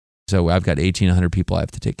So I've got 1,800 people I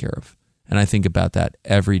have to take care of. And I think about that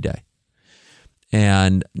every day.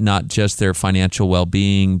 And not just their financial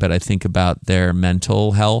well-being, but I think about their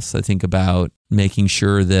mental health. I think about making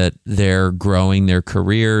sure that they're growing their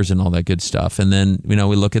careers and all that good stuff. And then, we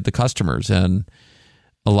look at the customers, and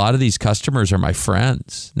a lot of these customers are my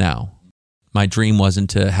friends now. My dream wasn't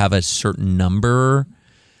to have a certain number.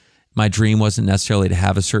 My dream wasn't necessarily to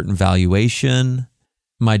have a certain valuation.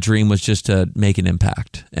 My dream was just to make an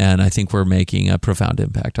impact. And I think we're making a profound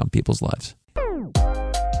impact on people's lives.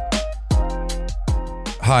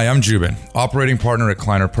 Hi, I'm Jubin, operating partner at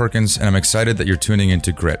Kleiner Perkins, and I'm excited that you're tuning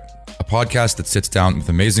into Grit, a podcast that sits down with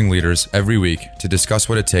amazing leaders every week to discuss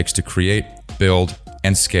what it takes to create, build,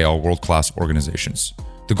 and scale world-class organizations.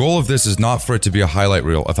 The goal of this is not for it to be a highlight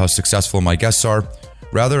reel of how successful my guests are,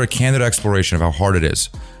 rather a candid exploration of how hard it is,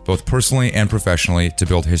 both personally and professionally, to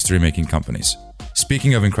build history-making companies.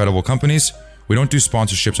 Speaking of incredible companies, we don't do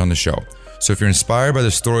sponsorships on the show. So if you're inspired by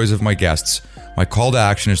the stories of my guests, my call to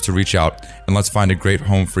action is to reach out and let's find a great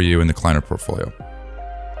home for you in the Kleiner portfolio.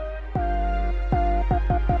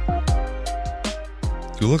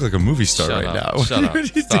 You look like a movie star now. Shut up.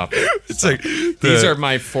 Stop. It's like these are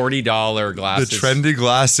my $40 glasses. The trendy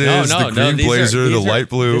glasses, the green blazer, the light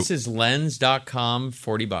blue. This is lens.com,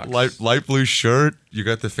 $40. Light blue shirt. You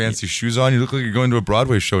got the fancy shoes on. You look like you're going to a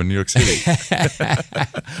Broadway show in New York City.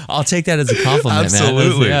 I'll take that as a compliment,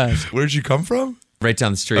 Absolutely. man. Yeah. Where'd you come from? Right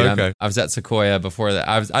down the street. Okay. I was at Sequoia before that.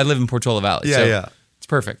 I live in Portola Valley. Yeah, so yeah. It's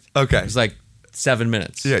perfect. Okay. It was like 7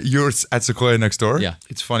 minutes. Yeah, you're at Sequoia next door? Yeah.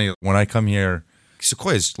 It's funny, when I come here,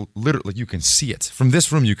 Sequoia is literally, you can see it. From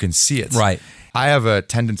this room, you can see it. Right. I have a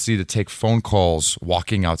tendency to take phone calls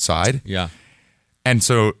walking outside. Yeah. And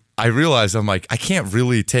so I realized, I'm like, I can't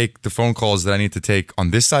really take the phone calls that I need to take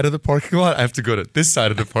on this side of the parking lot. I have to go to this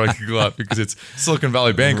side of the parking lot because it's Silicon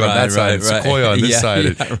Valley Bank on that side and Sequoia on this side.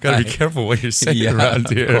 You got to be careful what you're saying around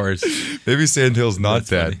here. Of course. Maybe Sand Hill's not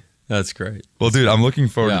dead. Funny. That's great. Well, dude, I'm looking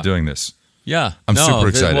forward to doing this. Yeah. I'm super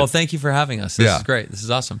excited. Well, thank you for having us. This is great. This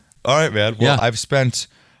is awesome. All right, man. Well, I've spent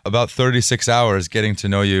about 36 hours getting to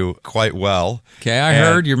know you quite well. Okay, I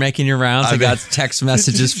heard you're making your rounds. I got text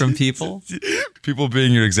messages from people. People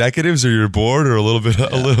being your executives or your board or a little bit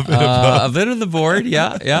of both? A bit of the board,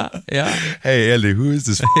 yeah. Hey, Andy, who is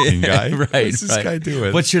this fucking guy? What's this guy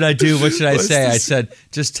doing? What should I do? What should I say? I said,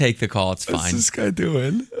 just take the call. It's fine. What's this guy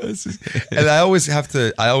doing? And I always have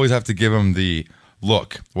to give him the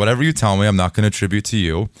look, whatever you tell me, I'm not going to attribute to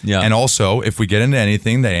you. Yeah. And also, if we get into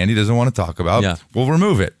anything that Andy doesn't want to talk about, we'll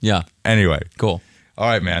remove it. Yeah. Anyway. Cool. All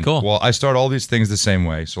right, man. Cool. Well, I start all these things the same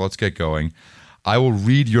way, so let's get going. I will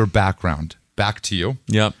read your background back to you.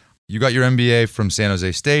 Yep. You got your MBA from San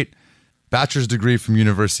Jose State, bachelor's degree from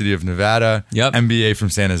University of Nevada, MBA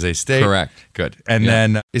from San Jose State. Correct. Good. And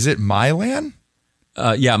then, is it Milan?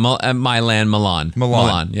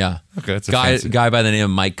 Milan, yeah. Okay, that's a guy by the name of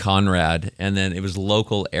Mike Conrad, and then it was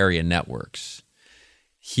Local Area Networks.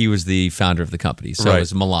 He was the founder of the company, so it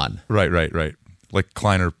was Milan. Right. Like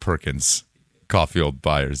Kleiner Perkins, Caulfield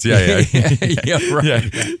Buyers. Yeah.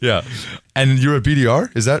 Yeah. And you're a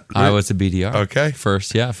BDR? Is that right? I was a BDR. Okay.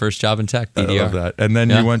 First job in tech, BDR. I love that. And then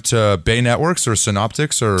you went to Bay Networks or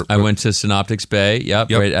Synoptics or? I went to Synoptics Bay,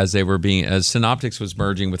 right as Synoptics was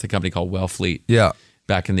merging with a company called Wellfleet. Yeah.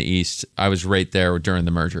 Back in the East. I was right there during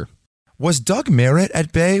the merger. Was Doug Merritt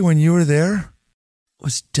at Bay when you were there?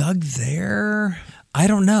 Was Doug there? I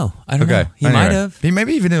don't know. He might have. He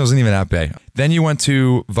maybe even wasn't even at Bay. Then you went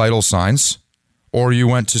to Vital Signs, or you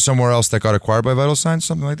went to somewhere else that got acquired by Vital Signs,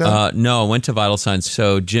 something like that? No, I went to Vital Signs.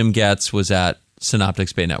 So Jim Getz was at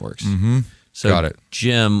Synoptics Bay Networks. Mm-hmm. So got it.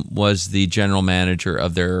 Jim was the general manager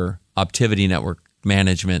of their Optivity network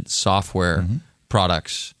management software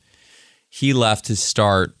products. He left to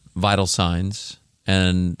start Vital Signs,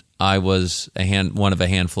 and I was one of a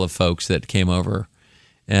handful of folks that came over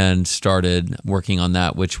and started working on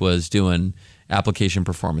that, which was doing application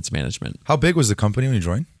performance management. How big was the company when you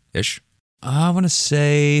joined? Ish? I want to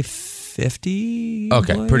say 50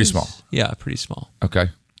 employees. Pretty small. Yeah, pretty small.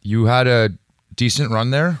 Okay. You had a decent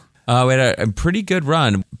run there? We had a pretty good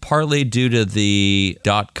run, partly due to the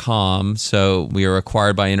 .com. So we were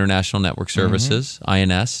acquired by International Network Services,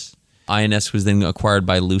 INS. INS was then acquired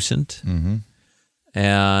by Lucent. Mm-hmm.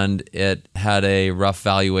 And it had a rough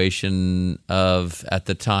valuation of, at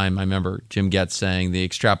the time, I remember Jim Getz saying the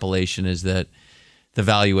extrapolation is that the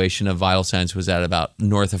valuation of Vital Signs was at about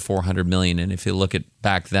north of $400 million. And if you look at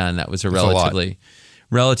back then, that was a relatively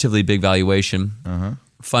big valuation. Uh-huh.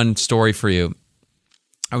 Fun story for you.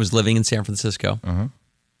 I was living in San Francisco. Uh-huh.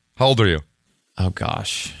 How old are you? Oh,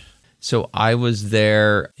 gosh. So I was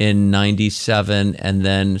there in 97. And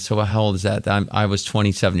then, so how old is that? I was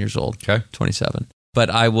 27 years old. Okay. 27. But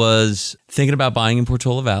I was thinking about buying in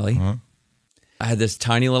Portola Valley. Uh-huh. I had this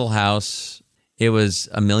tiny little house. It was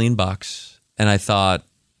 $1 million. And I thought,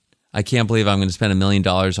 I can't believe I'm going to spend $1 million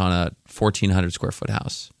on a 1,400 square foot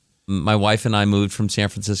house. My wife and I moved from San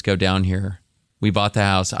Francisco down here. We bought the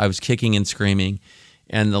house. I was kicking and screaming.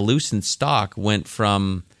 And the Lucent stock went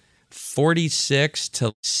from 46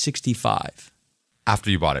 to 65. After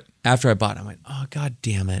you bought it. After I bought it, I went, oh, God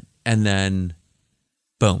damn it. And then,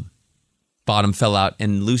 boom, bottom fell out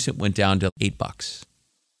and Lucent went down to $8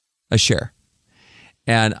 a share.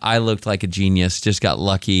 And I looked like a genius, just got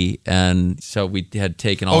lucky. And so we had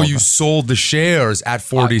taken all Oh, you sold the shares at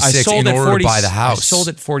 46 in order to buy the house. I sold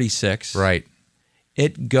at 46. Right.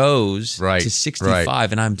 It goes Right. to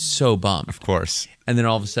 65 and I'm so bummed. Of course. And then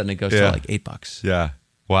all of a sudden it goes to like $8. Yeah.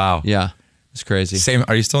 Wow. Yeah. It's crazy. Same.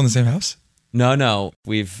 Are you still in the same house? No.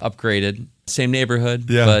 We've upgraded. Same neighborhood.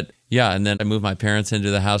 Yeah. But yeah. And then I moved my parents into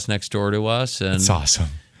the house next door to us. And It's awesome.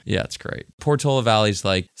 yeah, it's great. Portola Valley's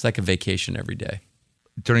it's like a vacation every day.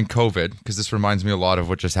 During COVID, because this reminds me a lot of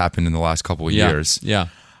what just happened in the last couple of years. Yeah.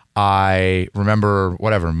 I remember,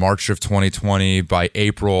 March of 2020, by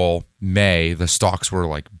April, May, the stocks were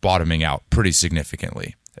like bottoming out pretty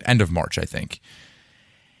significantly. End of March, I think.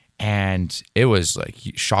 And it was like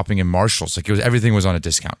shopping in Marshalls. Like everything was on a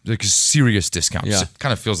discount, like a serious discount. Yeah. It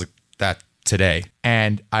kind of feels like that today.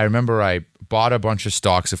 And I remember I bought a bunch of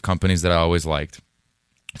stocks of companies that I always liked.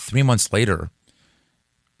 3 months later,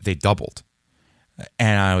 they doubled.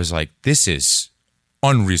 And I was like, this is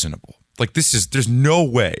unreasonable. Like there's no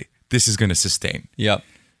way this is going to sustain. Yep.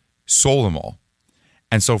 Sold them all.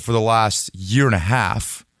 And so for the last year and a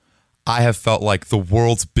half, I have felt like the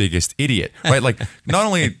world's biggest idiot, right? Like not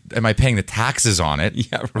only am I paying the taxes on it,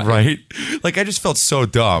 Yeah, right? Like I just felt so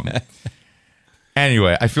dumb.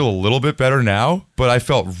 Anyway, I feel a little bit better now, but I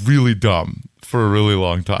felt really dumb for a really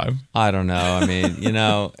long time. I don't know. I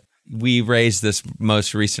mean, we raised this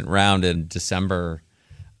most recent round in December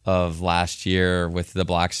of last year with the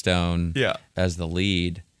Blackstone as the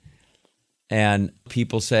lead. And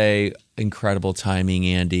people say, incredible timing,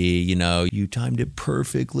 Andy, you timed it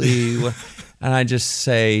perfectly. And I just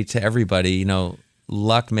say to everybody,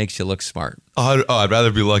 luck makes you look smart. Oh, I'd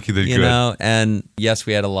rather be lucky than good. And yes,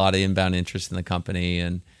 we had a lot of inbound interest in the company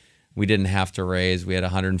and we didn't have to raise. We had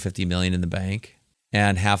 $150 million in the bank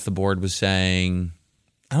and half the board was saying,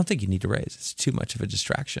 I don't think you need to raise. It's too much of a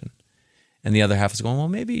distraction. And the other half was going, well,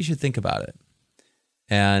 maybe you should think about it.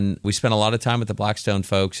 And we spent a lot of time with the Blackstone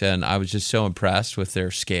folks, and I was just so impressed with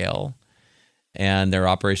their scale and their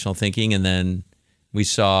operational thinking. And then we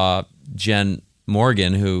saw Jen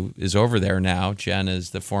Morgan, who is over there now. Jen is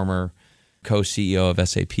the former co-CEO of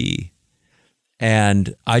SAP.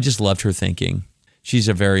 And I just loved her thinking. She's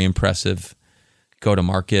a very impressive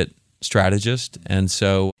go-to-market strategist. And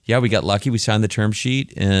so, yeah, we got lucky. We signed the term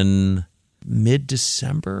sheet in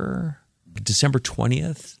mid-December, December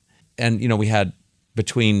 20th. And, we had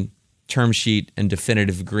between term sheet and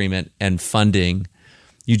definitive agreement and funding,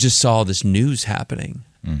 you just saw this news happening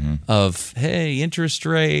of, hey, interest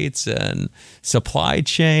rates and supply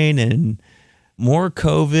chain and more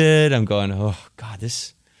COVID. I'm going, oh, God,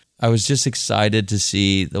 I was just excited to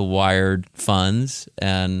see the Wired funds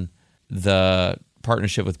and the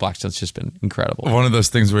partnership with Blackstone's just been incredible. One of those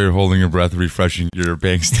things where you're holding your breath, refreshing your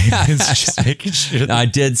bank statements, just making sure. I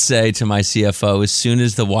did say to my CFO, as soon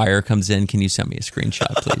as the wire comes in, can you send me a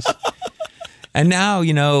screenshot, please? And now,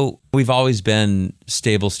 we've always been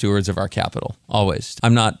stable stewards of our capital, always.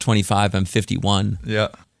 I'm not 25, I'm 51. Yeah.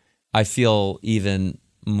 I feel even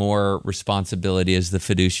more responsibility as the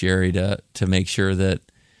fiduciary to make sure that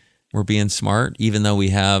we're being smart, even though we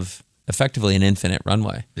have effectively an infinite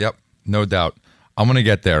runway. Yep, no doubt. I'm going to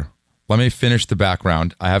get there. Let me finish the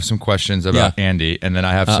background. I have some questions about Andy, and then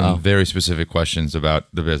I have some very specific questions about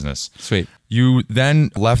the business. Sweet. You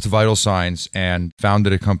then left Vital Signs and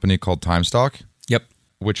founded a company called TimeStock. Yep.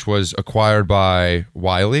 Which was acquired by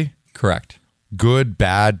Wiley. Correct. Good,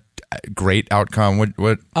 bad, great outcome.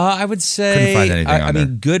 What? I would say, couldn't find anything on there.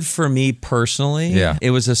 Good for me personally. Yeah.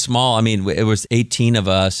 It was it was 18 of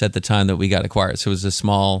us at the time that we got acquired. So it was a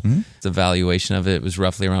small, the valuation of it was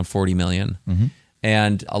roughly around 40 million. Mm-hmm.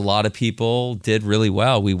 And a lot of people did really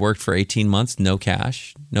well. We worked for 18 months, no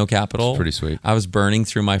cash, no capital. That's pretty sweet. I was burning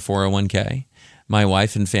through my 401k. My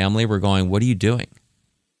wife and family were going, what are you doing?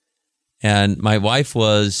 And my wife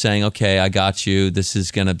was saying, okay, I got you. This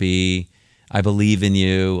is going to be, I believe in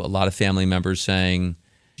you. A lot of family members saying,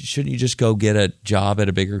 shouldn't you just go get a job at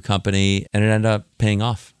a bigger company? And it ended up paying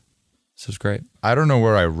off. So it's great. I don't know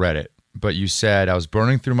where I read it, but you said, I was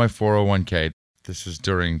burning through my 401k. This was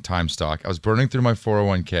during Time Stock. I was burning through my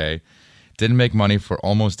 401k, didn't make money for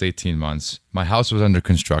almost 18 months. My house was under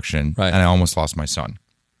construction, Right. and I almost lost my son.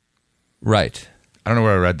 Right. I don't know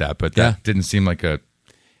where I read that, but that Yeah. didn't seem like a...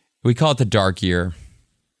 We call it the dark year.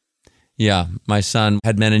 Yeah. My son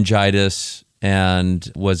had meningitis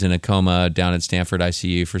and was in a coma down at Stanford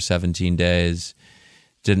ICU for 17 days.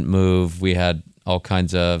 Didn't move. We had all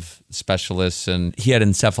kinds of specialists, and he had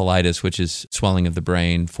encephalitis, which is swelling of the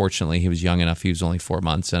brain. Fortunately, he was young enough. He was only 4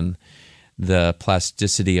 months, and the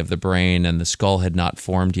plasticity of the brain and the skull had not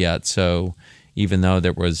formed yet. So even though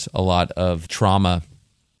there was a lot of trauma,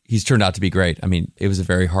 he's turned out to be great. I mean, it was a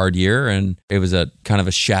very hard year, and it was a kind of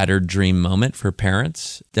a shattered dream moment for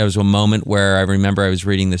parents. There was a moment where I remember I was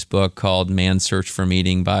reading this book called Man's Search for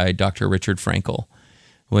Meaning by Dr. Richard Frankel,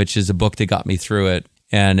 which is a book that got me through it.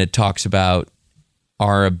 And it talks about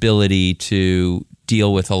our ability to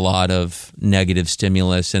deal with a lot of negative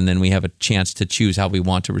stimulus, and then we have a chance to choose how we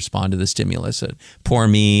want to respond to the stimulus. Poor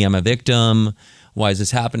me, I'm a victim. Why is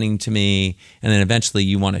this happening to me? And then eventually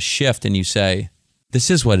you want to shift and you say, this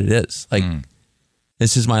is what it is. Like,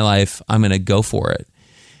 this is my life. I'm going to go for it.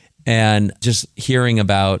 And just hearing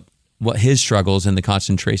about what his struggles in the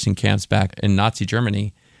concentration camps back in Nazi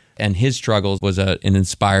Germany and his struggles was an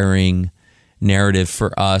inspiring narrative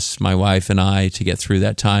for us, my wife and I, to get through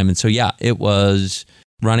that time. And so, yeah, it was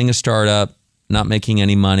running a startup, not making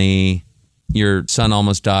any money. Your son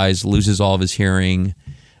almost dies, loses all of his hearing,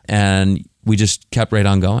 and we just kept right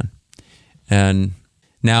on going. And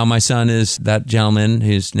now my son is that gentleman.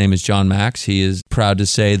 His name is John Max. He is proud to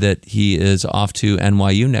say that he is off to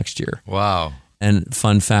NYU next year. Wow. And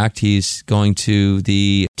fun fact, he's going to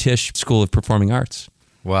the Tisch School of Performing Arts.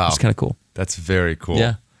 Wow. It's kind of cool. That's very cool.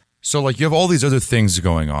 Yeah. So like you have all these other things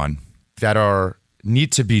going on that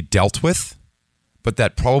need to be dealt with, but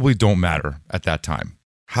that probably don't matter at that time.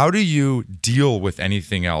 How do you deal with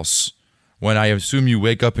anything else when I assume you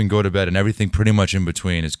wake up and go to bed and everything pretty much in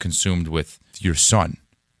between is consumed with your son?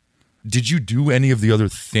 Did you do any of the other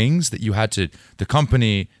things that you had to, the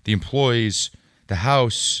company, the employees, the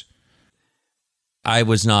house? I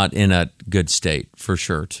was not in a good state for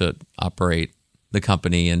sure to operate the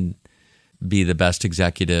company and be the best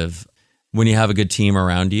executive. When you have a good team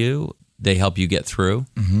around you, they help you get through,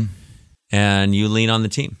 and you lean on the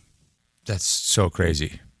team. That's so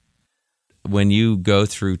crazy. When you go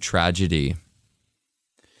through tragedy,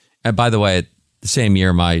 and by the way, the same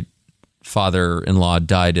year my father-in-law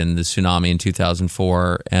died in the tsunami in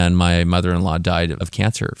 2004, and my mother-in-law died of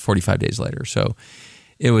cancer 45 days later. So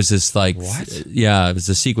it was this like, What? Yeah, it was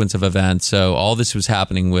a sequence of events. So all this was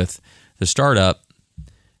happening with the startup.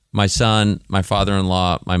 My son, my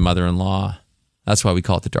father-in-law, my mother-in-law. That's why we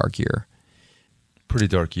call it the dark year. Pretty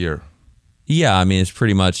dark year. Yeah, I mean, it's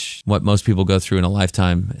pretty much what most people go through in a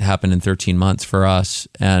lifetime. It happened in 13 months for us.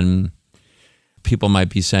 And people might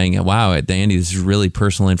be saying, wow, Andy, this is really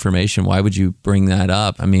personal information. Why would you bring that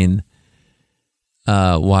up? I mean,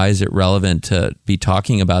 why is it relevant to be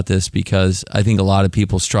talking about this? Because I think a lot of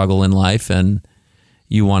people struggle in life, and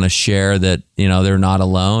you want to share that, they're not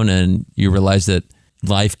alone, and you realize that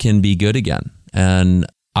life can be good again. And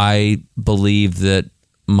I believe that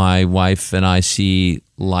my wife and I see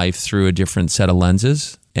life through a different set of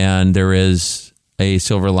lenses, and there is a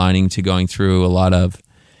silver lining to going through a lot of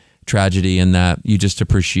tragedy, in that you just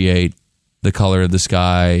appreciate the color of the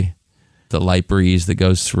sky, the light breeze that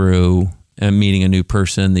goes through, and meeting a new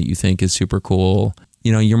person that you think is super cool.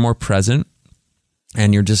 You're more present,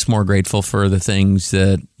 and you're just more grateful for the things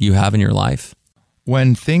that you have in your life.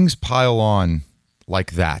 When things pile on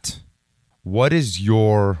like that, what is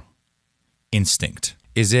your instinct?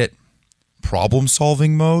 Is it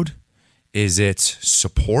problem-solving mode? Is it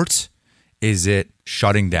support? Is it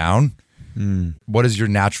shutting down? What is your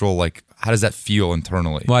natural, how does that feel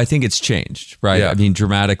internally? Well, I think it's changed, right? Yeah. I mean,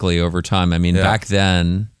 dramatically over time. I mean, Yeah. back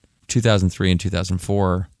then, 2003 and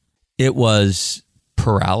 2004, it was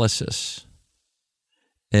paralysis.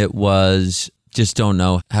 It was just don't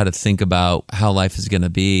know how to think about how life is going to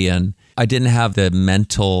be. And I didn't have the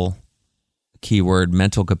mental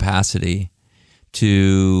capacity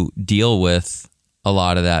to deal with a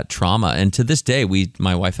lot of that trauma. And to this day,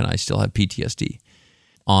 my wife and I still have PTSD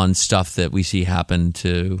on stuff that we see happen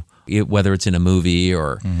to, whether it's in a movie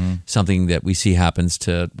or something that we see happens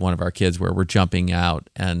to one of our kids, where we're jumping out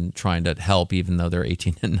and trying to help, even though they're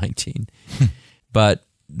 18 and 19. But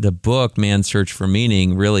the book, Man's Search for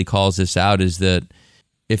Meaning, really calls this out, is that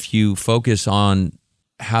if you focus on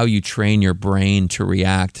how you train your brain to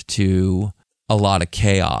react to a lot of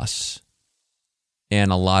chaos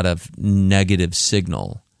and a lot of negative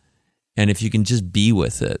signal, and if you can just be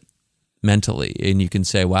with it mentally. And you can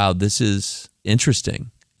say, wow, this is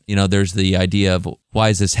interesting. There's the idea of why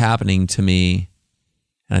is this happening to me?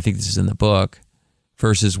 And I think this is in the book,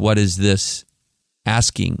 versus what is this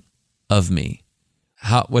asking of me?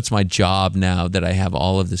 What's my job now that I have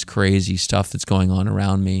all of this crazy stuff that's going on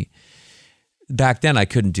around me? Back then, I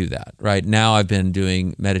couldn't do that, right? Now I've been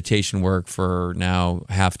doing meditation work for now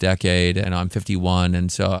half decade, and I'm 51.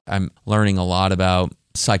 And so I'm learning a lot about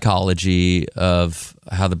psychology of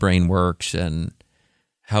how the brain works and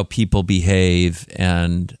how people behave.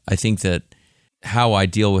 And I think that how I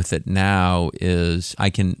deal with it now is I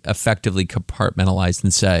can effectively compartmentalize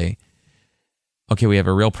and say, okay, we have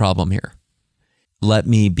a real problem here. Let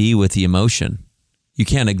me be with the emotion. You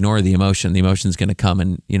can't ignore the emotion. The emotion's going to come,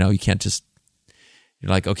 and you can't just, you're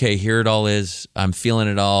like, okay, here it all is. I'm feeling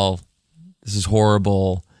it all. This is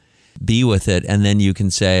horrible. Be with it. And then you can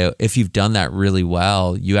say, if you've done that really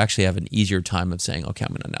well, you actually have an easier time of saying, okay,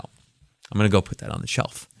 I'm going to go put that on the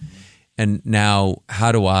shelf. And now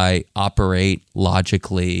how do I operate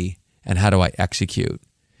logically and how do I execute?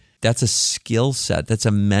 That's a skill set. That's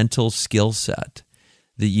a mental skill set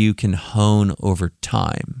that you can hone over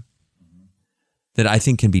time that I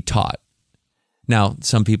think can be taught. Now,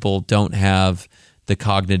 some people don't have the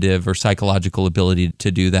cognitive or psychological ability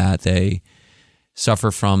to do that. They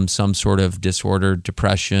suffer from some sort of disorder,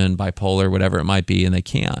 depression, bipolar, whatever it might be, and they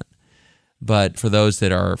can't. But for those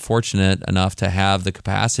that are fortunate enough to have the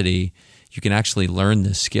capacity, you can actually learn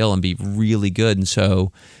this skill and be really good. And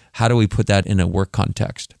so how do we put that in a work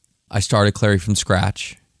context? I started Clary from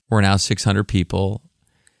scratch. We're now 600 people.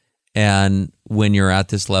 And when you're at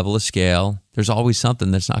this level of scale, there's always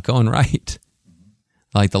something that's not going right.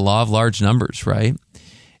 Like the law of large numbers, right?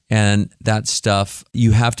 And that stuff,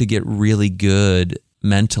 you have to get really good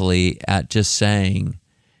mentally at just saying,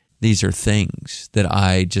 these are things that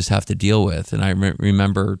I just have to deal with. And I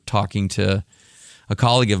remember talking to a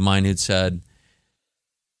colleague of mine who'd said,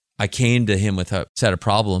 I came to him with a set of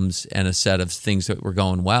problems and a set of things that were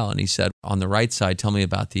going well. And he said, on the right side, tell me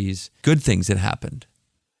about these good things that happened.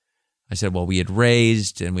 I said, well, we had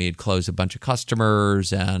raised and we had closed a bunch of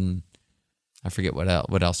customers and I forget what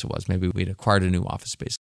else it was. Maybe we'd acquired a new office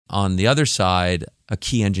space. On the other side, a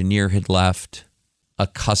key engineer had left. A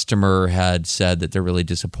customer had said that they're really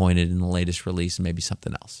disappointed in the latest release and maybe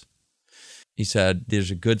something else. He said,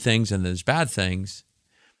 there's good things and there's bad things.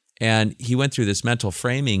 And he went through this mental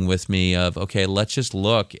framing with me of, okay, let's just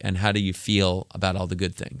look and how do you feel about all the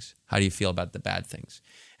good things? How do you feel about the bad things?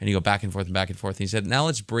 And you go back and forth and back and forth. And he said, now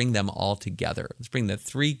let's bring them all together. Let's bring the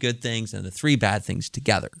 3 good things and the 3 bad things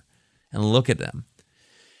together and look at them.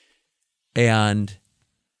 And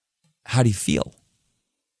how do you feel?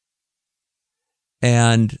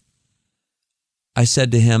 And I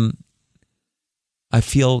said to him, I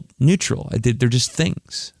feel neutral. They're just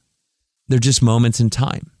things. They're just moments in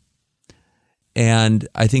time. And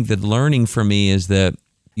I think that learning for me is that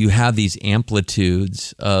you have these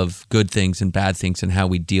amplitudes of good things and bad things and how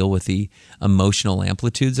we deal with the emotional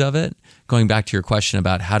amplitudes of it. Going back to your question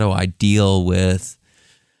about how do I deal with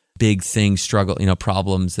big things,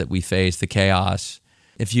 problems that we face, the chaos.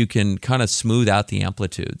 If you can kind of smooth out the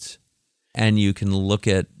amplitudes and you can look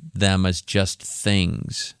at them as just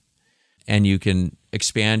things and you can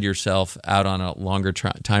expand yourself out on a longer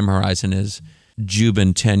time horizon is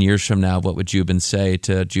Jubin 10 years from now, what would Jubin say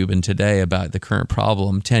to Jubin today about the current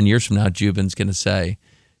problem? 10 years from now, Jubin's going to say,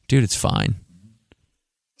 dude, it's fine.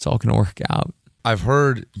 It's all going to work out. I've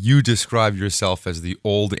heard you describe yourself as the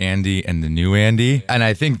old Andy and the new Andy. And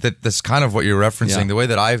I think that that's kind of what you're referencing. Yeah. The way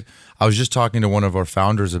that I was just talking to one of our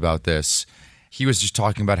founders about this. He was just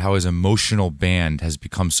talking about how his emotional band has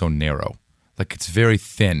become so narrow. Like it's very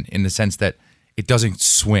thin in the sense that it doesn't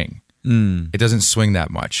swing. It doesn't swing that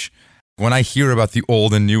much. When I hear about the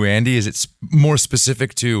old and new Andy, is it more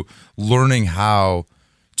specific to learning how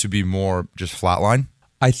to be more just flatline?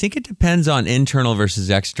 I think it depends on internal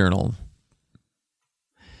versus external.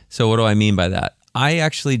 So what do I mean by that? I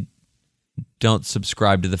actually don't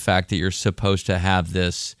subscribe to the fact that you're supposed to have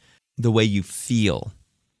this, the way you feel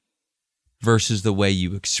versus the way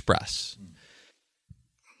you express.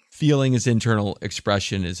 Feeling is internal,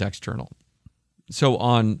 expression is external. So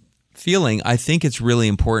on feeling, I think it's really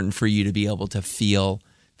important for you to be able to feel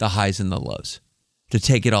the highs and the lows, to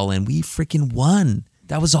take it all in. We freaking won.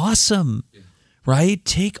 That was awesome, right?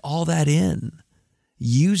 Take all that in.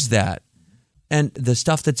 Use that. And the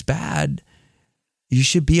stuff that's bad, you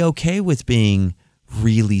should be okay with being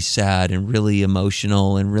really sad and really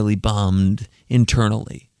emotional and really bummed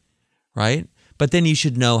internally, right? But then you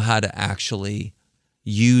should know how to actually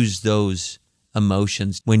use those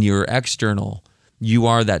emotions when you're external. you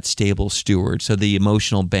are that stable steward. So the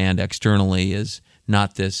emotional band externally is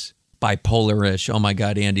not this bipolar-ish, oh my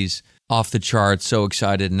God, Andy's off the charts, so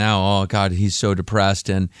excited now, oh God, he's so depressed.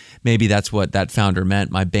 And maybe that's what that founder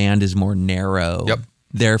meant. My band is more narrow. Yep.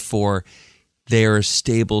 Therefore, they're a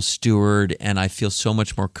stable steward, and I feel so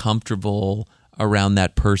much more comfortable around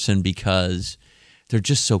that person because they're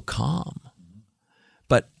just so calm.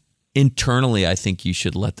 But internally, I think you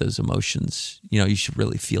should let those emotions, you should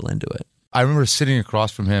really feel into it. I remember sitting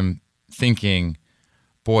across from him thinking,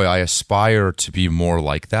 boy, I aspire to be more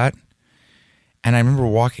like that. And I remember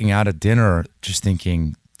walking out of dinner just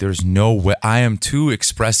thinking, there's no way, I am too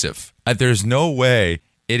expressive. There's no way.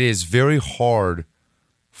 It is very hard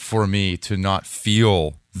for me to not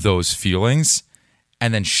feel those feelings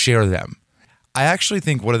and then share them. I actually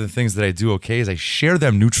think one of the things that I do okay is I share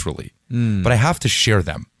them neutrally, but I have to share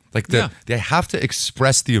them. I have to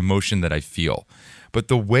express the emotion that I feel. But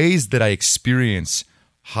the ways that I experience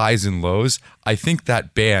highs and lows, I think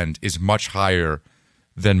that band is much higher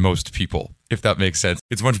than most people, if that makes sense.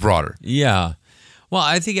 It's much broader. Yeah. Well,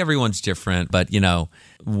 I think everyone's different, but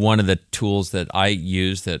one of the tools that I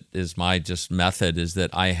use that is my just method is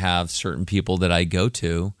that I have certain people that I go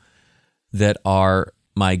to that are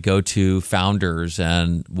my go-to founders,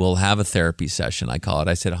 and we'll have a therapy session, I call it.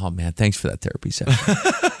 I said, oh man, thanks for that therapy session.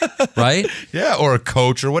 Right? Yeah, or a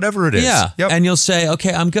coach or whatever it is. Yeah. Yep. And you'll say,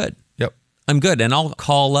 okay, I'm good. Yep. I'm good. And I'll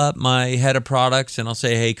call up my head of products and I'll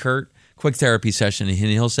say, hey, Kurt, quick therapy session. And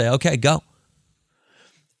he'll say, okay, go.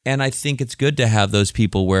 And I think it's good to have those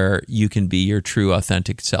people where you can be your true,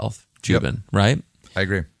 authentic self, Jubin, right? I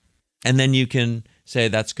agree. And then you can say,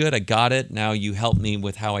 that's good, I got it. Now you help me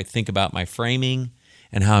with how I think about my framing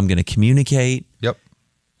and how I'm going to communicate. Yep.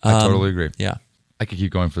 I totally agree. Yeah. I could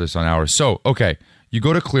keep going for this on hours. So, okay, you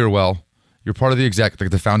go to Clearwell. You're part of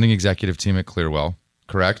the founding executive team at Clearwell,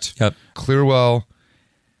 correct? Yep. Clearwell,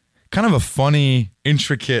 kind of a funny,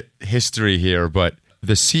 intricate history here, but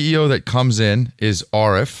the CEO that comes in is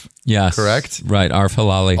Arif. Yes. Correct? Right, Arif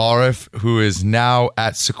Halali. Arif, who is now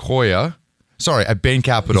at Sequoia. Sorry, at Bain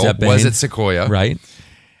Capital. At Bain. Was at Sequoia. Right.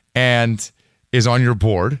 And is on your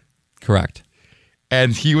board. Correct.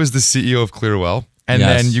 And he was the CEO of Clearwell. And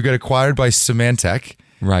Yes. then you get acquired by Symantec.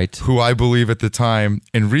 Right. Who I believe at the time,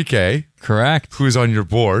 Enrique, Correct. who's on your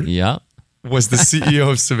board, Yeah. was the CEO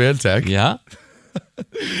of Symantec. Yeah.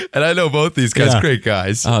 And I know both these guys, Yeah. great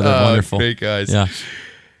guys. Oh, they're wonderful. Great guys. Yeah.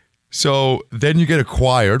 So then you get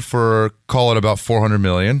acquired for, call it about $400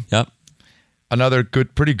 million. Yep. Another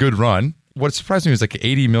pretty good run. What surprised me was like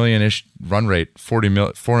 80 million-ish run rate,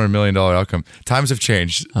 $400 million outcome. Times have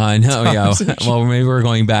changed. I know, yeah. Well, maybe we're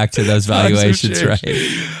going back to those Times have valuations, changed.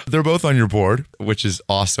 right? They're both on your board, which is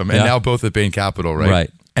awesome. And Yeah. now both at Bain Capital, right?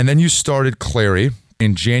 Right. And then you started Clary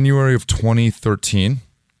in January of 2013.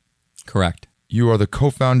 Correct. You are the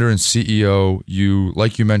co-founder and CEO. You,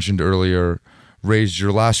 like you mentioned earlier, raised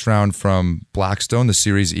your last round from Blackstone, the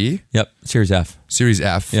Series E. Yep. Series F. Series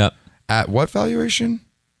F. Yep. At what valuation?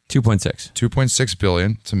 2.6. $2.6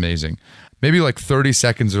 billion. It's amazing. Maybe like 30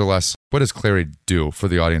 seconds or less. What does Clary do for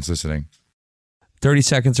the audience listening? 30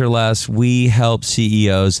 seconds or less, we help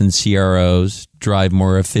CEOs and CROs drive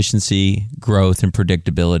more efficiency, growth, and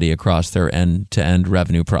predictability across their end-to-end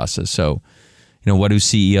revenue process. So, what do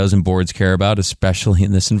CEOs and boards care about, especially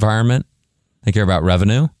in this environment? They care about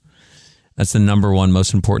revenue. That's the number one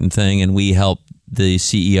most important thing. And we help the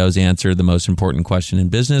CEOs answer the most important question in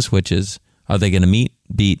business, which is, are they going to meet,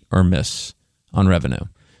 beat, or miss on revenue?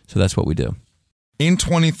 So that's what we do. In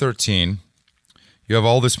 2013, you have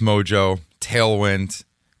all this mojo, tailwind.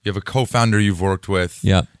 You have a co-founder you've worked with.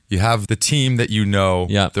 Yep. You have the team that you know.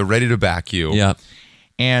 Yep. They're ready to back you. Yep.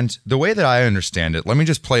 And the way that I understand it, let me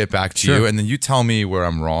just play it back to Sure. you, and then you tell me where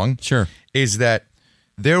I'm wrong. Sure. Is that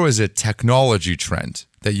there was a technology trend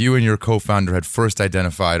that you and your co-founder had first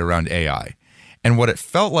identified around AI. And what it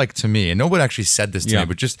felt like to me, and nobody actually said this to Yeah. me,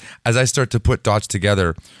 but just as I start to put dots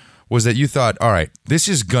together, was that you thought, all right, this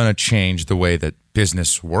is going to change the way that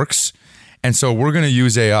business works. And so we're going to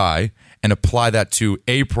use AI and apply that to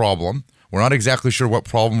a problem. We're not exactly sure what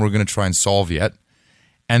problem we're going to try and solve yet.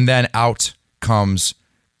 And then out comes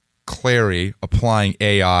Clary applying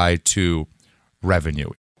AI to revenue.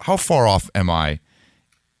 How far off am I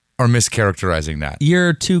or mischaracterizing that?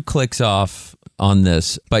 You're 2 clicks off on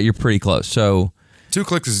this, but you're pretty close. So 2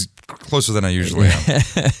 clicks is closer than I usually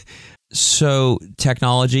am. So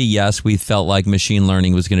technology, yes, we felt like machine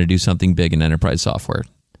learning was going to do something big in enterprise software.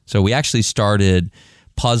 So we actually started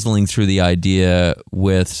puzzling through the idea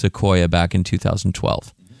with Sequoia back in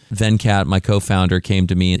 2012. Venkat, my co-founder, came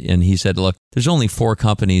to me and he said, look, there's only 4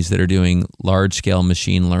 companies that are doing large-scale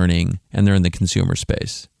machine learning, and they're in the consumer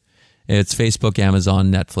space. It's Facebook,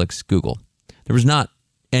 Amazon, Netflix, Google. There was not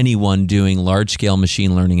anyone doing large-scale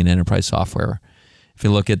machine learning in enterprise software. If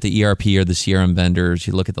you look at the ERP or the CRM vendors,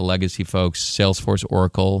 you look at the legacy folks, Salesforce,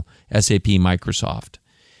 Oracle, SAP, Microsoft,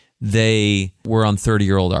 they were on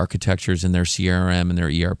 30-year-old architectures in their CRM and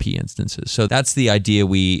their ERP instances. So that's the idea.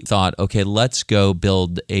 We thought, okay, let's go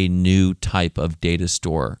build a new type of data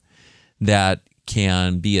store that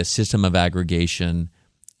can be a system of aggregation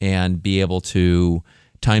and be able to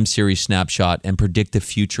time series snapshot and predict the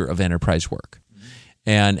future of enterprise work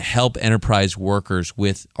and help enterprise workers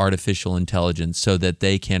with artificial intelligence so that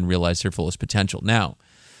they can realize their fullest potential. Now,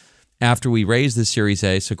 after we raised the Series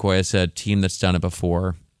A, Sequoia said, team that's done it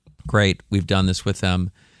before, great, we've done this with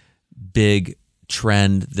them. Big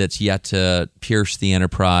trend that's yet to pierce the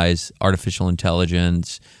enterprise, artificial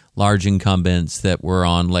intelligence, large incumbents that were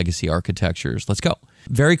on legacy architectures. Let's go.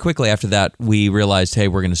 Very quickly after that, we realized, hey,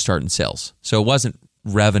 we're going to start in sales. So it wasn't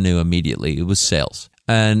revenue immediately, it was sales.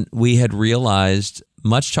 And we had realized,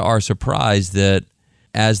 much to our surprise, that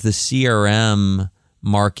as the CRM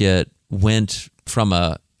market went from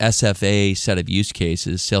a SFA set of use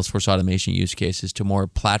cases, Salesforce automation use cases, to more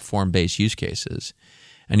platform-based use cases,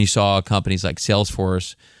 and you saw companies like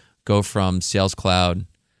Salesforce go from Sales Cloud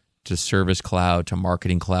to Service Cloud to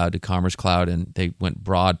Marketing Cloud to Commerce Cloud, and they went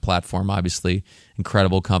broad platform, obviously,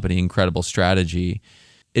 incredible company, incredible strategy.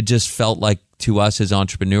 It just felt like to us as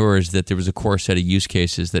entrepreneurs that there was a core set of use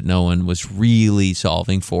cases that no one was really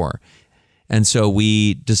solving for. And so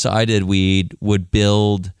we decided we would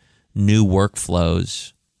build new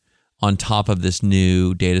workflows on top of this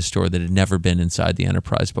new data store that had never been inside the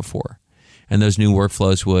enterprise before. And those new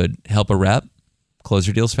workflows would help a rep close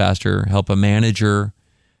their deals faster, help a manager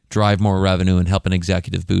drive more revenue, and help an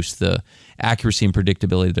executive boost the accuracy and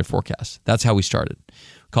predictability of their forecasts. That's how we started.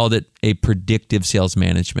 Called it a predictive sales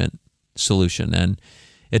management solution. And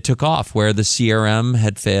it took off. Where the CRM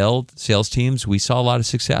had failed, sales teams, we saw a lot of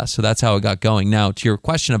success. So that's how it got going. Now, to your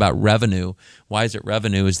question about revenue, why is it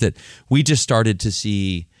revenue? Is that we just started to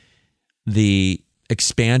see the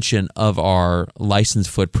expansion of our license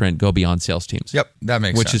footprint go beyond sales teams. Yep, that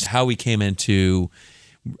makes sense. Which is how we came into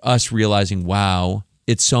us realizing, wow,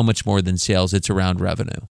 it's so much more than sales. It's around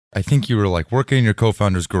revenue. I think you were like working in your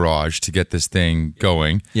co-founder's garage to get this thing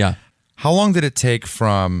going. Yeah. How long did it take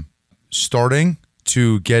from starting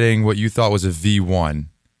to getting what you thought was a V1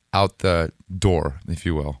 out the door, if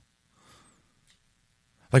you will?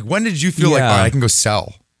 Like, when did you feel like, all right, I can go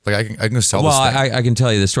sell? Like, I can go sell this thing? Well, I can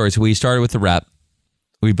tell you the story. So we started with the rep.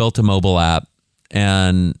 We built a mobile app,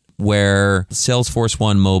 and where Salesforce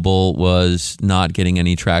One Mobile was not getting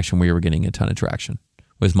any traction, we were getting a ton of traction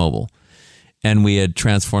with mobile. And we had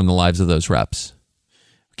transformed the lives of those reps.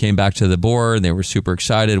 We came back to the board. They were super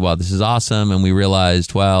excited. Wow, this is awesome. And we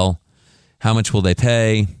realized, well, how much will they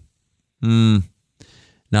pay? Not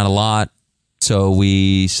a lot. So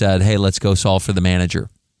we said, hey, let's go solve for the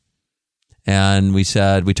manager. And we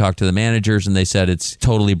talked to the managers, and they said, it's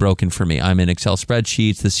totally broken for me. I'm in Excel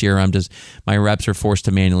spreadsheets. The CRM my reps are forced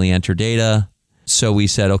to manually enter data. So we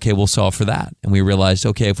said, okay, we'll solve for that. And we realized,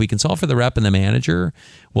 okay, if we can solve for the rep and the manager,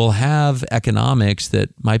 we'll have economics that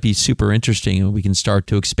might be super interesting, and we can start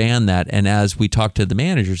to expand that. And as we talked to the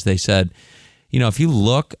managers, they said, if you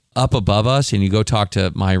look up above us and you go talk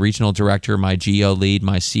to my regional director, my GO lead,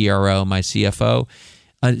 my CRO, my CFO,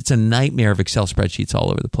 it's a nightmare of Excel spreadsheets all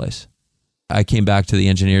over the place. I came back to the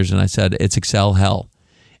engineers and I said, it's Excel hell,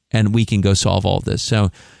 and we can go solve all this.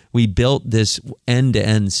 So we built this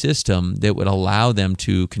end-to-end system that would allow them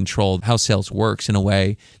to control how sales works in a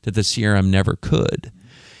way that the CRM never could.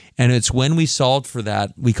 And it's when we solved for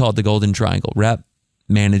that, we called it the golden triangle: rep,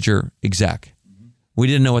 manager, exec. We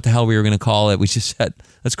didn't know what the hell we were going to call it. We just said,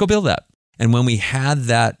 let's go build that. And when we had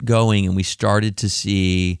that going and we started to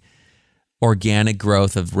see organic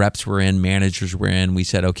growth of reps were in, managers were in, we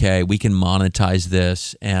said, okay, we can monetize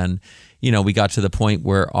this. And we got to the point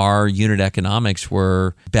where our unit economics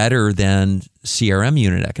were better than CRM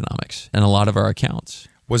unit economics in a lot of our accounts.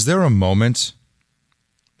 Was there a moment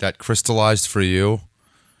that crystallized for you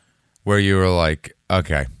where you were like,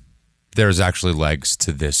 okay, there's actually legs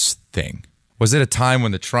to this thing? Was it a time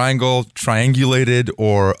when the triangle triangulated,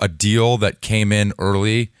 or a deal that came in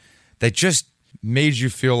early that just made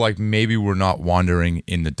you feel like maybe we're not wandering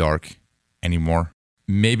in the dark anymore?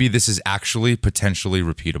 Maybe this is actually potentially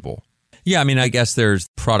repeatable. Yeah, I guess there's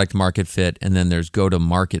product market fit, and then there's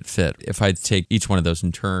go-to-market fit. If I take each one of those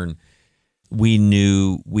in turn, we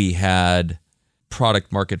knew we had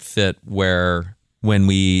product market fit where when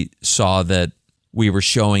we saw that we were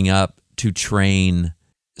showing up to train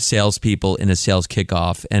salespeople in a sales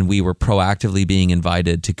kickoff, and we were proactively being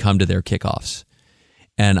invited to come to their kickoffs.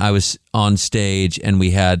 And I was on stage and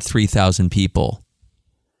we had 3,000 people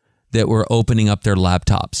that were opening up their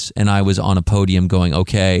laptops. And I was on a podium going,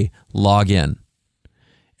 okay, log in.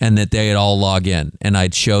 And that they'd all log in. And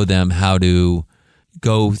I'd show them how to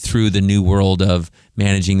go through the new world of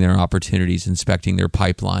managing their opportunities, inspecting their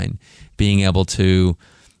pipeline, being able to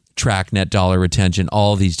track net dollar retention,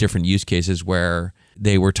 all these different use cases where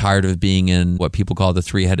they were tired of being in what people call the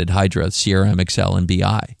three-headed hydra, CRM, Excel, and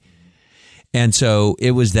BI. And so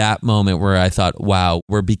it was that moment where I thought, wow,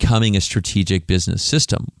 we're becoming a strategic business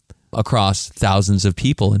system across thousands of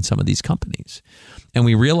people in some of these companies. And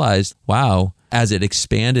we realized, wow, as it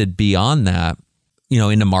expanded beyond that,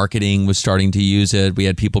 into marketing was starting to use it. We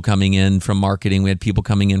had people coming in from marketing. We had people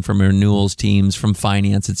coming in from renewals teams, from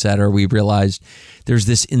finance, et cetera. We realized there's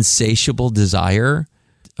this insatiable desire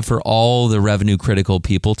for all the revenue critical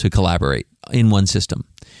people to collaborate in one system.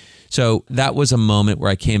 So that was a moment where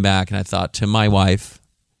I came back and I thought to my wife,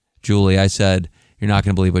 Julie, I said, you're not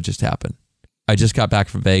going to believe what just happened. I just got back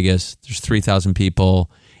from Vegas. There's 3,000 people.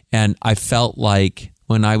 And I felt like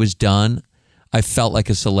when I was done, I felt like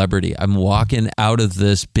a celebrity. I'm walking out of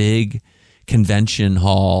this big convention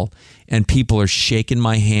hall and people are shaking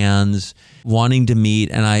my hands, wanting to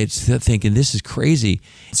meet. And I was thinking, this is crazy.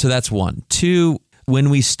 So that's one. Two, when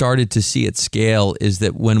we started to see it scale is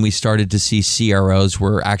that when we started to see CROs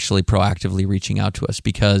were actually proactively reaching out to us,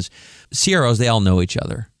 because CROs, they all know each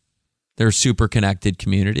other. They're a super connected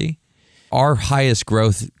community. Our highest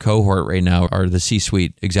growth cohort right now are the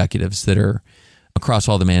C-suite executives that are across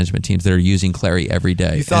all the management teams that are using Clari every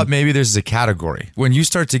day. You thought maybe there's a category. When you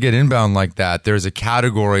start to get inbound like that, there's a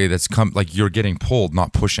category that's like you're getting pulled,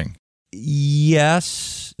 not pushing.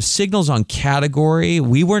 Yes. Signals on category.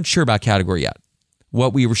 We weren't sure about category yet.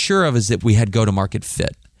 What we were sure of is that we had go-to-market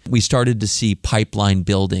fit. We started to see pipeline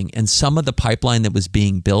building, and some of the pipeline that was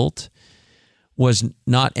being built was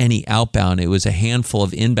not any outbound. It was a handful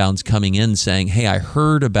of inbounds coming in saying, hey, I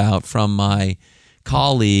heard about from my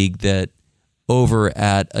colleague that over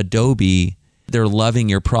at Adobe, they're loving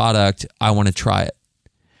your product. I want to try it.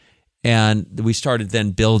 And we started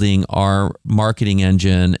then building our marketing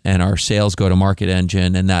engine and our sales go-to-market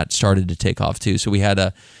engine, and that started to take off too. So we had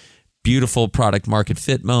a beautiful product market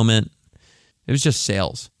fit moment. It was just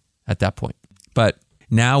sales at that point. But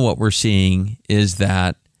now what we're seeing is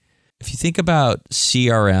that if you think about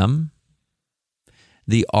CRM,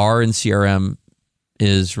 the R in CRM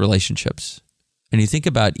is relationships. And you think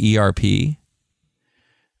about ERP,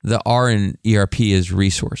 the R in ERP is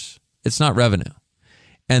resource. It's not revenue.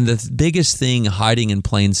 And the biggest thing hiding in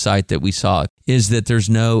plain sight that we saw is that there's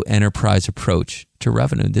no enterprise approach to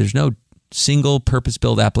revenue. There's no single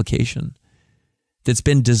purpose-built application that's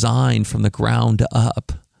been designed from the ground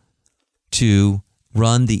up to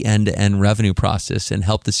run the end-to-end revenue process and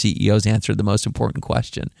help the CEOs answer the most important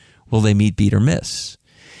question. Will they meet, beat, or miss?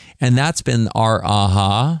 And that's been our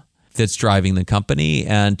aha that's driving the company.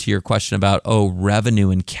 And to your question about, revenue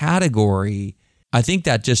and category, I think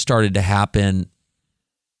that just started to happen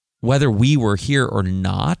whether we were here or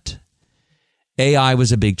not. AI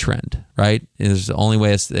was a big trend, right? It's the only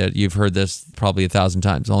way, you've heard this probably 1,000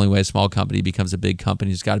 times, the only way a small company becomes a big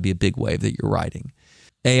company has got to be a big wave that you're riding.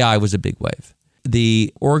 AI was a big wave.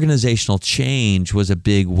 The organizational change was a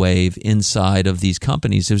big wave inside of these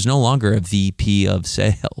companies. There's no longer a VP of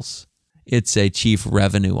sales. It's a chief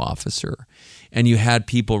revenue officer. And you had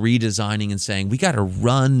people redesigning and saying, we got to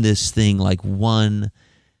run this thing like one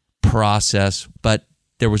process, but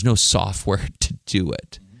there was no software to do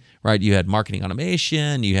it, right? You had marketing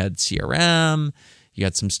automation, you had CRM, you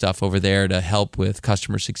had some stuff over there to help with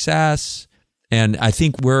customer success. And I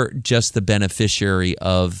think we're just the beneficiary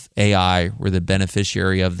of AI. We're the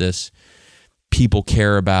beneficiary of this. People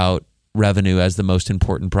care about revenue as the most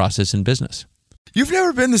important process in business. You've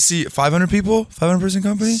never been to 500 people, 500 person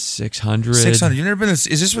company? 600. 600. You've never been is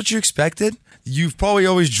this what you expected? You've probably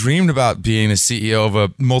always dreamed about being the CEO of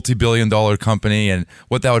a multi-billion-dollar company and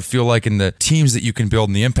what that would feel like and the teams that you can build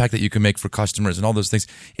and the impact that you can make for customers and all those things.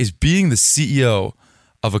 Is being the CEO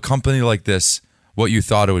of a company like this what you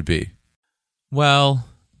thought it would be? Well,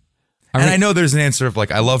 I know there's an answer of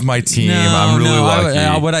like, I love my team. I'm really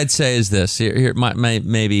lucky. What I'd say is this. Here, my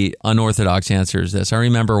maybe unorthodox answer is this. I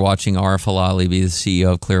remember watching Arif Halali be the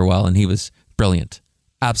CEO of Clearwell, and he was brilliant,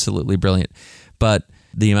 absolutely brilliant. But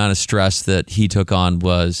the amount of stress that he took on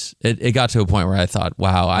was, it got to a point where I thought,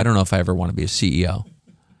 wow, I don't know if I ever want to be a CEO.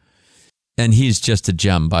 And he's just a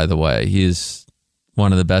gem, by the way. He's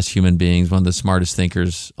one of the best human beings, one of the smartest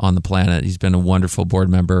thinkers on the planet. He's been a wonderful board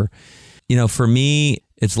member. For me,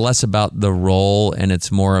 it's less about the role and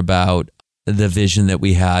it's more about the vision that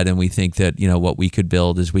we had, and we think that, what we could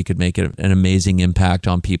build is we could make an amazing impact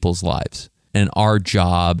on people's lives. And our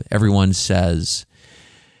job, everyone says,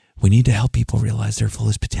 we need to help people realize their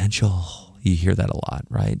fullest potential. You hear that a lot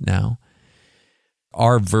right now.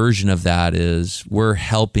 Our version of that is we're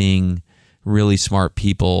helping really smart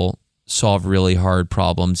people solve really hard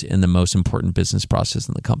problems in the most important business process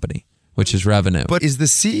in the company, which is revenue. But is the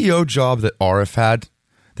CEO job that RF had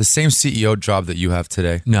the same CEO job that you have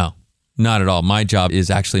today? No, not at all. My job is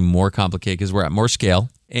actually more complicated because we're at more scale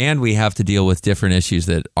and we have to deal with different issues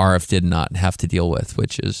that RF did not have to deal with,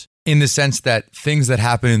 which is... In the sense that things that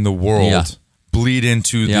happen in the world bleed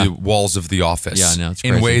into the walls of the office it's crazy.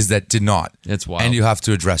 In ways that did not. It's wild. And you have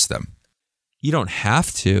to address them. You don't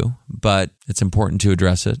have to, but it's important to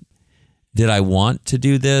address it. Did I want to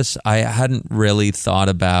do this? I hadn't really thought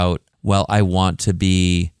about, I want to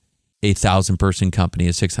be a 1,000-person company,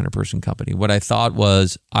 a 600-person company. What I thought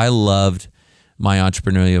was I loved my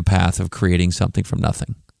entrepreneurial path of creating something from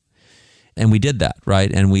nothing. And we did that, right?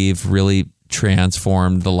 And we've really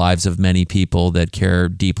transformed the lives of many people that care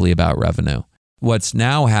deeply about revenue. What's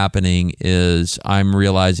now happening is I'm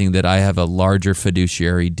realizing that I have a larger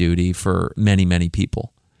fiduciary duty for many, many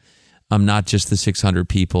people. I'm not just the 600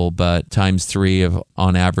 people, but times 3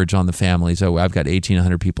 on average on the families. So I've got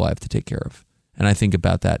 1,800 people I have to take care of. And I think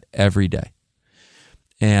about that every day.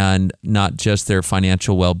 And not just their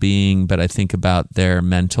financial well-being, but I think about their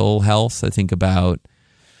mental health. I think about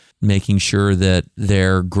making sure that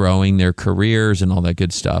they're growing their careers and all that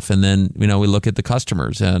good stuff. And then, we look at the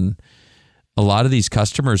customers, and a lot of these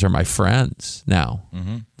customers are my friends now,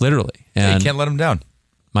 literally. And you can't let them down.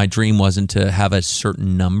 My dream wasn't to have a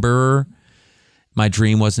certain number. My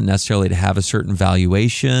dream wasn't necessarily to have a certain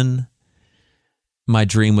valuation. My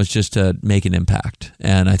dream was just to make an impact.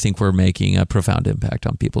 And I think we're making a profound impact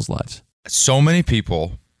on people's lives. So many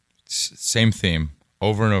people, same theme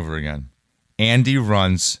over and over again. Andy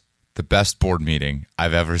runs the best board meeting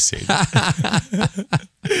I've ever seen.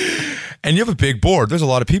 And you have a big board. There's a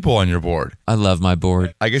lot of people on your board. I love my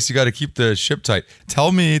board. I guess you got to keep the ship tight.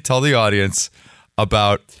 Tell the audience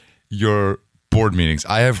about your board meetings.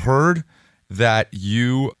 I have heard that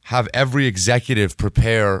you have every executive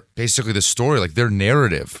prepare basically the story, like their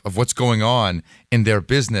narrative of what's going on in their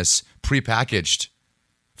business prepackaged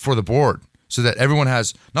for the board, so that everyone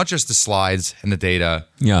has not just the slides and the data,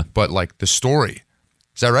 but like the story.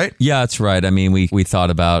 Is that right? Yeah, that's right. I mean, we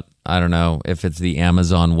thought about, I don't know if it's the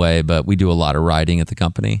Amazon way, but we do a lot of writing at the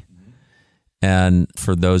company. And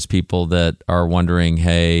for those people that are wondering,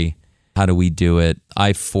 hey, how do we do it?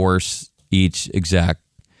 I force each exec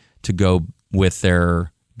to go with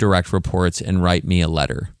their direct reports and write me a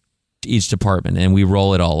letter to each department, and we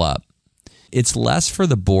roll it all up. It's less for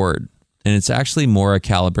the board, and it's actually more a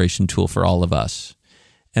calibration tool for all of us.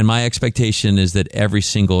 And my expectation is that every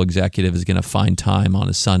single executive is going to find time on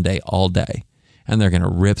a Sunday all day, and they're going to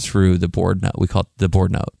rip through the board note. We call it the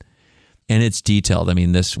board note. And it's detailed. I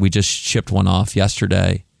mean, we just shipped one off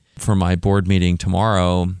yesterday for my board meeting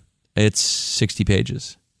tomorrow. It's 60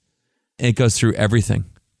 pages. It goes through everything.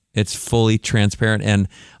 It's fully transparent. And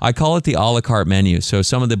I call it the a la carte menu. So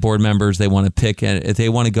some of the board members, they want to pick, and if they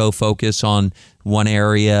want to go focus on one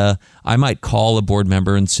area, I might call a board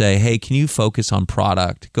member and say, hey, can you focus on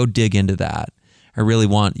product? Go dig into that. I really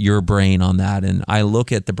want your brain on that. And I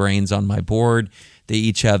look at the brains on my board. They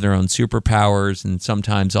each have their own superpowers. And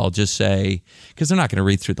sometimes I'll just say, because they're not going to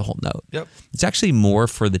read through the whole note. Yep. It's actually more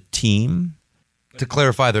for the team to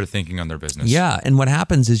clarify their thinking on their business. Yeah. And what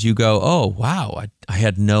happens is you go, oh, wow, I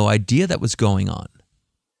had no idea that was going on.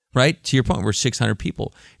 Right? To your point, we're 600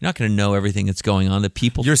 people. You're not going to know everything that's going on. The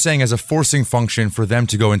people. You're saying as a forcing function for them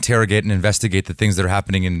to go interrogate and investigate the things that are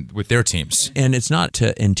happening with their teams. And it's not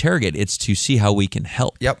to interrogate, it's to see how we can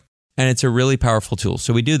help. Yep. And it's a really powerful tool.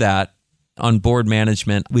 So we do that. On board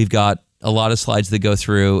management, we've got a lot of slides that go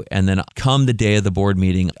through, and then come the day of the board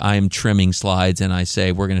meeting, I'm trimming slides and I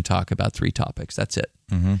say, we're going to talk about 3 topics. That's it.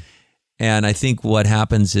 Mm-hmm. And I think what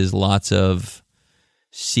happens is lots of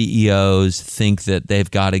CEOs think that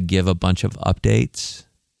they've got to give a bunch of updates,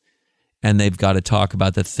 and they've got to talk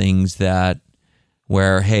about the things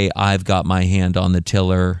where, hey, I've got my hand on the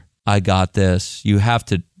tiller. I got this. You have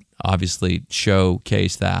to obviously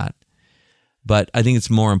showcase that. But I think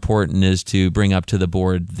it's more important is to bring up to the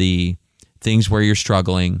board the things where you're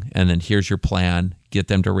struggling, and then here's your plan. Get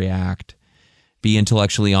them to react. Be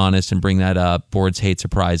intellectually honest and bring that up. Boards hate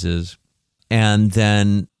surprises. And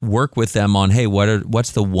then work with them on, hey,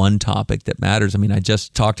 what's the one topic that matters? I mean, I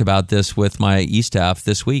just talked about this with my e-staff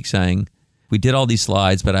this week, saying we did all these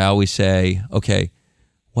slides, but I always say, okay,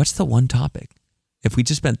 what's the one topic? if we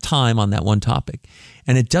just spent time on that one topic.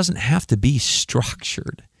 And it doesn't have to be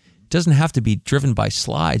structured. It doesn't have to be driven by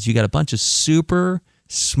slides. You got a bunch of super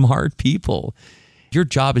smart people. Your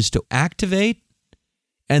job is to activate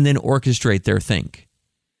and then orchestrate their think.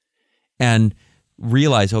 And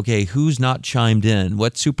realize, okay, who's not chimed in?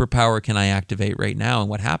 What superpower can I activate right now? And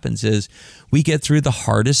what happens is we get through the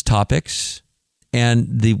hardest topics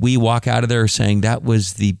and we walk out of there saying that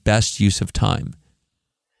was the best use of time.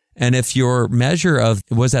 And if your measure of,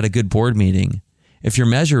 was that a good board meeting? If your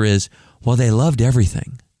measure is, well, they loved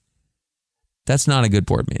everything, that's not a good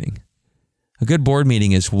board meeting. A good board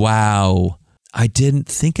meeting is, wow, I didn't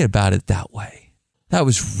think about it that way. That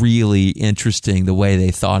was really interesting, the way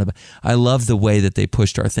they thought about it. I love the way that they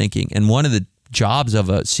pushed our thinking. And one of the jobs of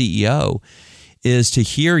a CEO is to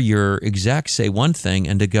hear your exec say one thing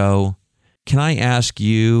and to go, can I ask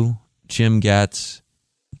you, Jim Getz,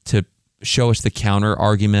 to show us the counter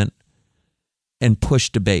argument and push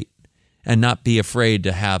debate and not be afraid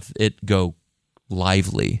to have it go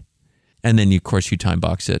lively. And then, of course, you time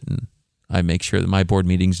box it. And I make sure that my board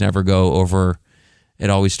meetings never go over. It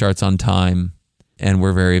always starts on time. And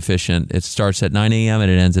we're very efficient. It starts at 9 a.m.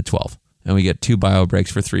 and it ends at 12. And we get 2 bio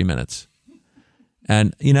breaks for 3 minutes.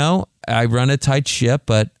 And, I run a tight ship,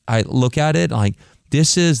 but I look at it like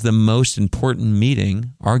this is the most important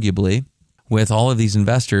meeting, arguably, with all of these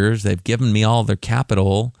investors. They've given me all their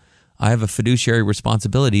capital. I have a fiduciary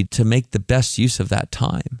responsibility to make the best use of that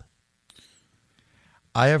time.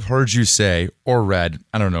 I have heard you say or read,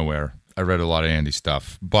 I don't know where, I read a lot of Andy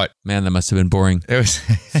stuff, but... Man, that must have been boring. It was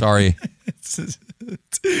Sorry.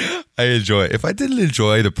 I enjoy it. If I didn't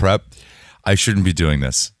enjoy the prep, I shouldn't be doing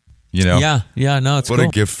this. Yeah, no, it's what cool.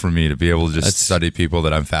 a gift for me to be able to just study people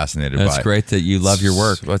that I'm fascinated by. That's great that you love your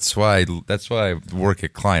work. That's why I work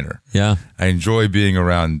at Kleiner. Yeah. I enjoy being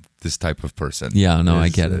around this type of person. Yeah, no, I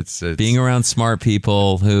get it. It's being around smart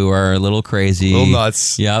people who are a little crazy. A little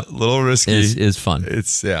nuts. Yep. A little risky. Is fun.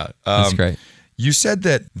 It's great. You said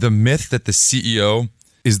that the myth that the CEO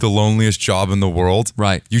is the loneliest job in the world.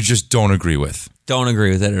 Right. You just don't agree with. Don't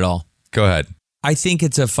agree with it at all. Go ahead. I think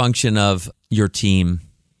it's a function of your team.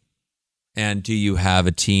 And do you have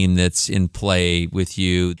a team that's in play with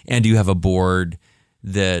you? And do you have a board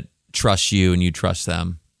that trusts you and you trust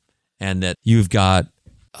them? And that you've got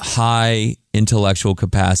high intellectual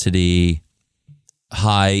capacity,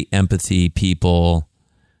 high empathy people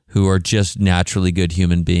who are just naturally good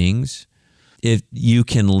human beings. If you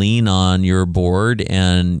can lean on your board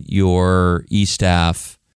and your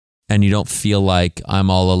e-staff and you don't feel like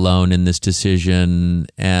I'm all alone in this decision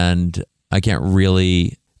and I can't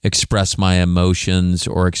really express my emotions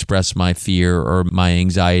or express my fear or my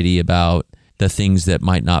anxiety about the things that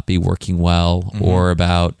might not be working well or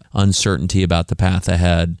about uncertainty about the path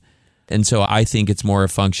ahead. And so I think it's more a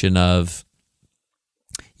function of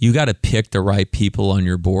you got to pick the right people on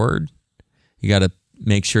your board. You got to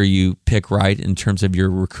make sure you pick right in terms of your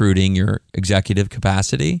recruiting, your executive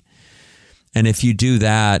capacity. And if you do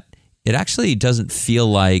that, it actually doesn't feel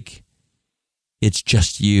like it's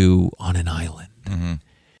just you on an island. Mm-hmm.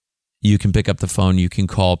 You can pick up the phone, you can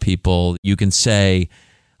call people, you can say,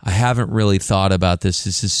 I haven't really thought about this.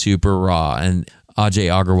 This is super raw. And Ajay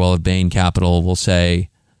Agarwal of Bain Capital will say,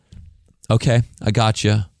 okay, I got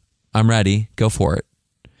you. I'm ready. Go for it.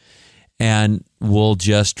 And we'll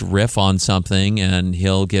just riff on something and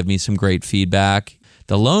he'll give me some great feedback.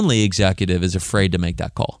 The lonely executive is afraid to make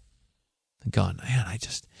that call. They're going, man, I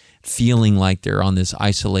just feeling like they're on this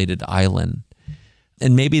isolated island.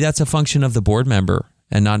 And maybe that's a function of the board member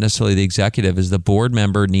and not necessarily the executive. Is the board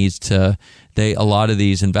member needs to, a lot of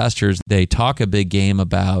these investors, they talk a big game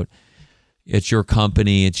about it's your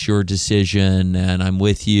company, it's your decision, and I'm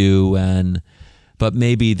with you. But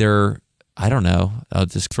maybe they're, I don't know, I'll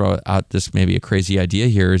just throw out this maybe a crazy idea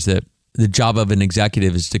here, is that the job of an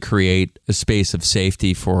executive is to create a space of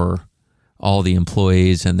safety for all the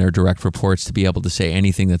employees and their direct reports to be able to say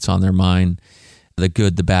anything that's on their mind, the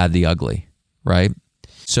good, the bad, the ugly, right?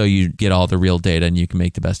 So you get all the real data and you can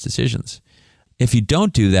make the best decisions. If you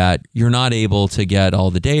don't do that, you're not able to get all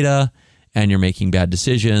the data and you're making bad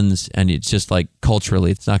decisions, and it's just like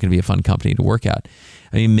culturally, it's not going to be a fun company to work at.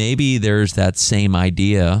 I mean, maybe there's that same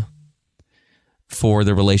idea for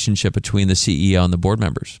the relationship between the CEO and the board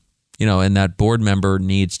members, and that board member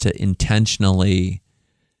needs to intentionally,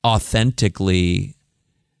 authentically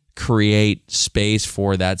create space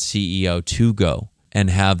for that CEO to go and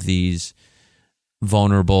have these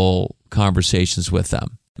vulnerable conversations with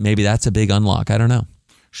them. Maybe that's a big unlock. I don't know.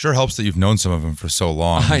 Sure helps that you've known some of them for so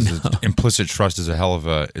long. I know. Implicit trust is a hell of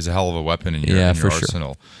a weapon in your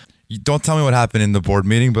arsenal. Sure. don't tell me what happened in the board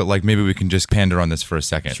meeting, but like maybe we can just pander on this for a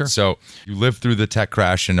second. Sure. So you lived through the tech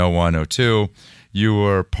crash in 01, 02. You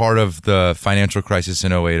were part of the financial crisis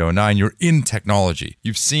in 08, 09. You're in technology.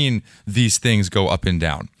 You've seen these things go up and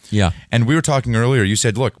down. Yeah. And we were talking earlier, you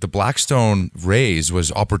said, look, the Blackstone raise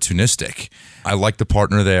was opportunistic. I liked the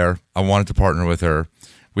partner there. I wanted to partner with her.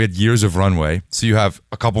 We had years of runway. So you have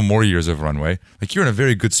a couple more years of runway. Like you're in a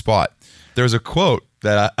very good spot. There's a quote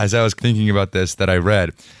that as I was thinking about this that I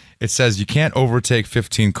read. It says, you can't overtake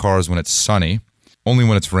 15 cars when it's sunny, only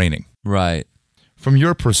when it's raining. Right. From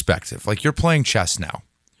your perspective, like you're playing chess now.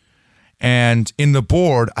 And in the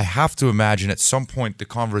board, I have to imagine at some point the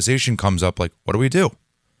conversation comes up like, what do we do?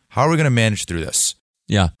 How are we going to manage through this?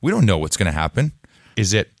 Yeah. We don't know what's going to happen.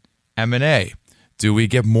 Is it M&A? Do we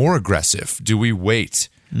get more aggressive? Do we wait?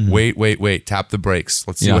 Wait, tap the brakes.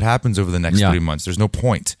 Let's see what happens over the next 3 months. There's no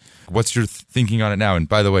point. What's your thinking on it now? And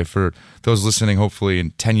by the way, for those listening, hopefully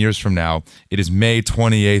in 10 years from now, it is May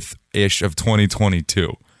 28th-ish of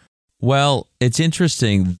 2022. Well, it's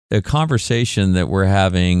interesting. The conversation that we're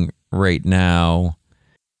having right now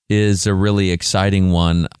is a really exciting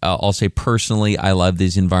one. I'll say personally, I love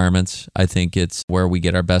these environments. I think it's where we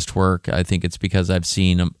get our best work. I think it's because I've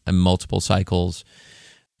seen them in multiple cycles.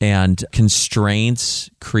 And constraints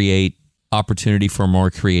create opportunity for more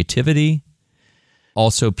creativity.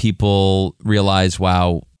 Also, people realize,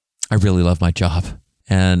 wow, I really love my job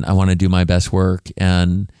and I want to do my best work.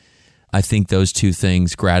 And I think those two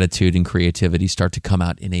things, gratitude and creativity, start to come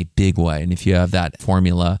out in a big way. And if you have that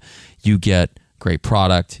formula, you get great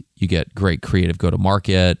product, you get great creative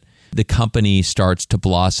go-to-market. The company starts to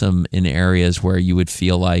blossom in areas where you would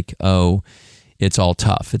feel like, oh, it's all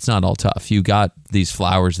tough. It's not all tough. You got these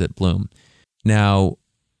flowers that bloom. Now,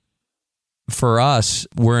 for us,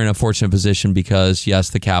 we're in a fortunate position because, yes,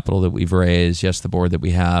 the capital that we've raised, yes, the board that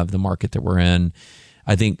we have, the market that we're in.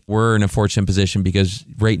 I think we're in a fortunate position because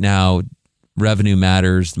right now, revenue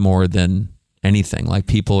matters more than anything. Like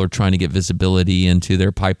people are trying to get visibility into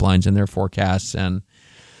their pipelines and their forecasts, and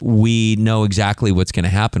we know exactly what's going to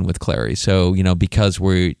happen with Clari. So, because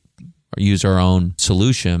we use our own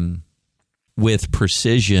solution with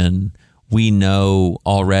precision, we know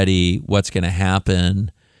already what's going to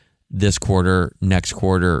happen this quarter, next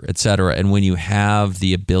quarter, et cetera. And when you have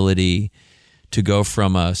the ability to go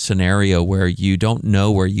from a scenario where you don't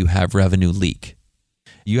know where you have revenue leak,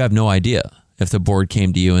 you have no idea. If the board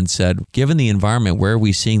came to you and said, given the environment, where are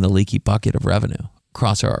we seeing the leaky bucket of revenue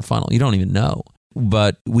across our funnel? You don't even know.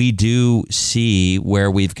 But we do see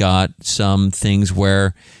where we've got some things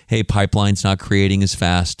where, hey, pipeline's not creating as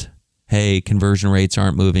fast. Hey, conversion rates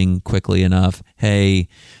aren't moving quickly enough. Hey,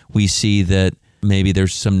 we see that maybe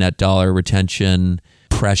there's some net dollar retention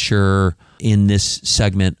pressure in this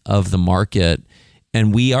segment of the market.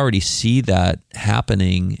 And we already see that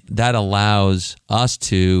happening. That allows us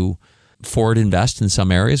to forward invest in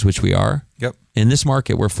some areas, which we are. Yep. In this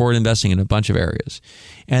market, we're forward investing in a bunch of areas.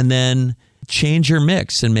 And then change your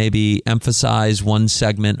mix and maybe emphasize one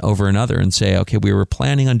segment over another and say, okay, we were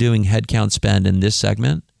planning on doing headcount spend in this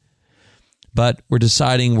segment, but we're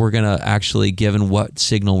deciding we're going to actually, given what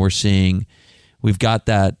signal we're seeing, we've got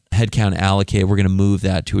that headcount allocated. We're going to move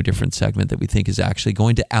that to a different segment that we think is actually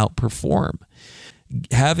going to outperform.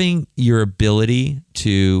 Having your ability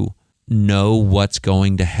to know what's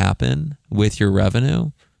going to happen with your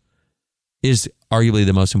revenue is arguably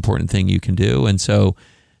the most important thing you can do. And so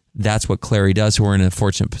that's what Clari does. So we're in a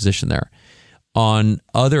fortunate position there. On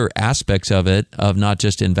other aspects of it, of not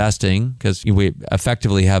just investing, because we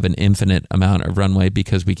effectively have an infinite amount of runway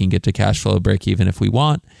because we can get to cash flow break even if we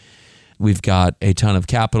want. We've got a ton of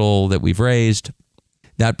capital that we've raised.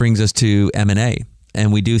 That brings us to M&A.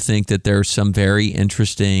 And we do think that there's some very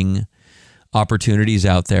interesting opportunities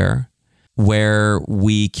out there where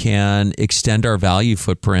we can extend our value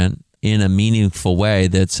footprint in a meaningful way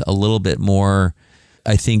that's a little bit more,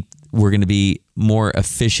 I think we're going to be more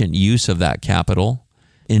efficient use of that capital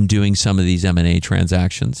in doing some of these M&A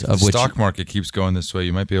transactions. If the stock market keeps going this way,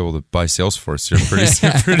 you might be able to buy Salesforce here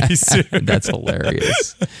pretty soon. That's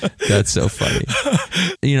hilarious. That's so funny.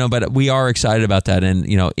 But we are excited about that. And,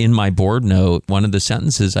 in my board note, one of the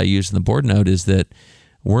sentences I use in the board note is that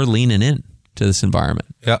we're leaning in to this environment.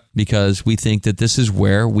 Yeah. Because we think that this is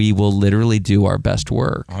where we will literally do our best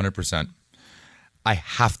work. 100%. I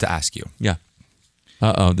have to ask you. Yeah.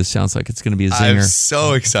 This sounds like it's going to be a zinger. I'm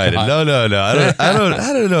so excited. No. I don't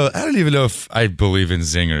know. I don't even know if I believe in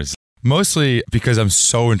zingers. Mostly because I'm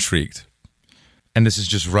so intrigued. And this is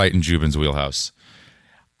just right in Jubin's wheelhouse.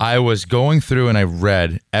 I was going through and I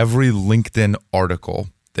read every LinkedIn article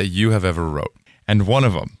that you have ever wrote. And one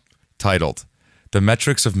of them titled, "The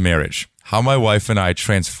Metrics of Marriage, how my wife and I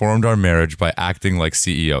transformed our marriage by acting like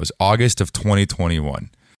CEOs. August of 2021.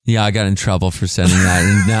 Yeah, I got in trouble for sending that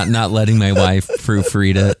and not letting my wife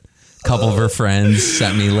proofread it. A couple of her friends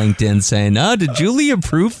sent me LinkedIn saying, "Oh, did Julie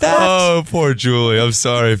approve that?" Oh, poor Julie. I'm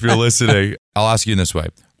sorry if you're listening. I'll ask you in this way.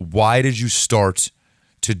 Why did you start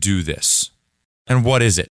to do this? And what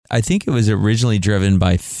is it? I think it was originally driven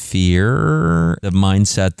by fear, the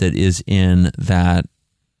mindset that is in that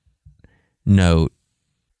note.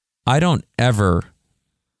 I don't ever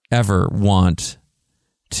want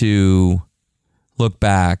to look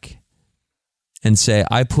back and say,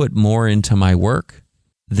 I put more into my work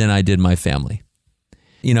than I did my family.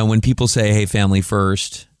 You know, when people say, hey, family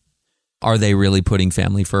first, are they really putting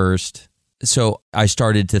family first? So I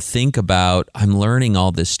started to think about, I'm learning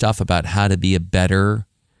all this stuff about how to be a better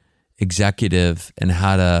executive and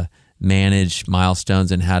how to manage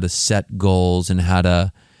milestones and how to set goals and how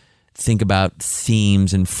to think about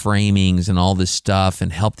themes and framings and all this stuff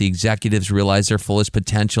and help the executives realize their fullest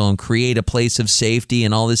potential and create a place of safety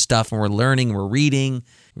and all this stuff. And we're learning, we're reading.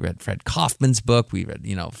 We read Fred Kaufman's book. We read,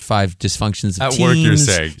 5 Dysfunctions of At Teams. work, you're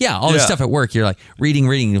saying. Yeah, all this stuff at work. You're like reading.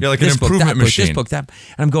 You're like this an book, improvement that book, machine. this book, that.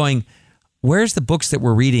 And I'm going, where's the books that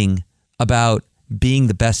we're reading about being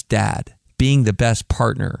the best dad, being the best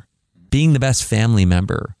partner, being the best family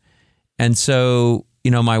member? And so,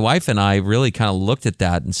 my wife and I really kind of looked at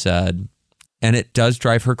that and said, and it does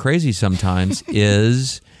drive her crazy sometimes,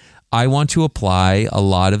 is I want to apply a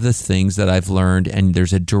lot of the things that I've learned, and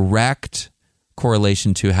there's a direct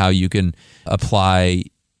correlation to how you can apply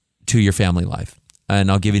to your family life. And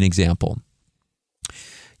I'll give you an example.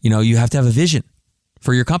 You have to have a vision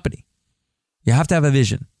for your company. You have to have a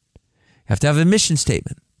vision. You have to have a mission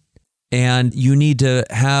statement. And you need to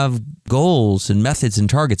have goals and methods and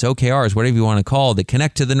targets, OKRs, whatever you want to call it, that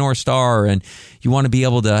connect to the North Star. And you want to be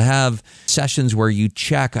able to have sessions where you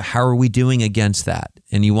check, how are we doing against that?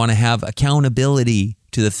 And you want to have accountability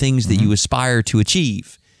to the things that you aspire to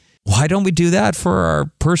achieve. Why don't we do that for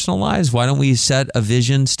our personal lives? Why don't we set a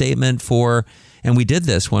vision statement for, and we did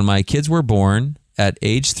this when my kids were born at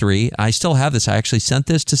age 3. I still have this. I actually sent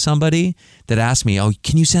this to somebody that asked me, oh,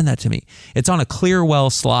 can you send that to me? It's on a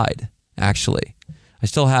Clearwell slide, actually. I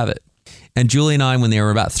still have it. And Julie and I, when they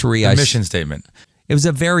were about 3, A mission statement. It was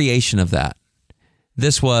a variation of that.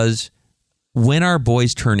 This was, when our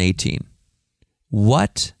boys turn 18,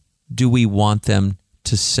 what do we want them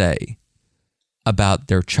to say about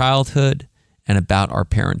their childhood and about our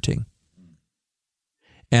parenting?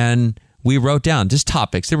 And we wrote down just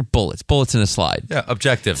topics. They were bullets in a slide. Yeah,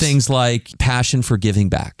 objectives. Things like passion for giving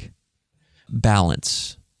back,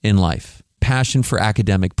 balance in life, passion for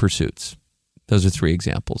academic pursuits. Those are 3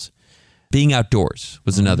 examples. Being outdoors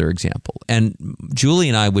was another example. And Julie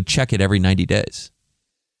and I would check it every 90 days.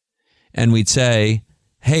 And we'd say,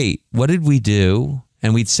 hey, what did we do?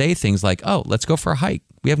 And we'd say things like, oh, let's go for a hike.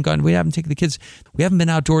 We haven't taken the kids. We haven't been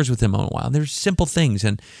outdoors with them in a while. There's simple things.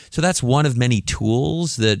 And so that's one of many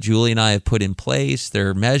tools that Julie and I have put in place.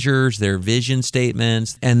 Their measures, their vision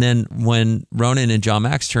statements. And then when Ronan and John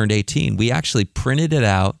Max turned 18, we actually printed it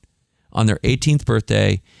out on their 18th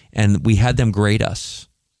birthday and we had them grade us.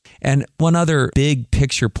 And one other big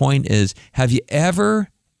picture point is, have you ever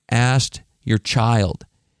asked your child,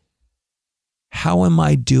 how am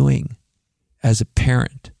I doing as a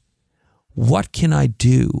parent? What can I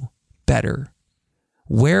do better?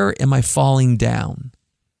 Where am I falling down?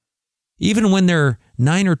 Even when they're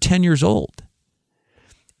 9 or 10 years old.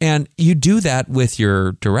 And you do that with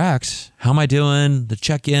your directs. How am I doing? The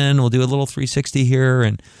check-in, we'll do a little 360 here.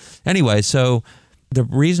 And anyway, so the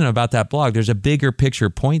reason about that blog, there's a bigger picture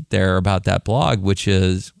point there about that blog, which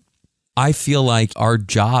is I feel like our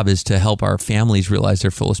job is to help our families realize their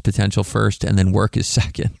fullest potential first, and then work is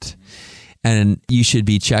second. And you should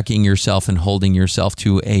be checking yourself and holding yourself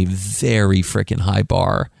to a very freaking high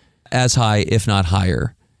bar, as high, if not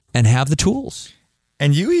higher, and have the tools.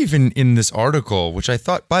 And you even in this article, which I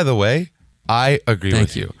thought, by the way, I agree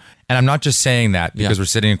with you. And I'm not just saying that because we're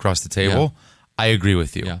sitting across the table. I agree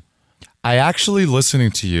with you. Yeah. I actually,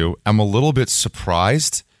 listening to you, am a little bit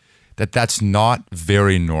surprised that that's not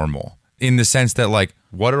very normal, in the sense that, like,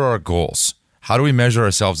 what are our goals? How do we measure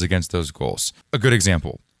ourselves against those goals? A good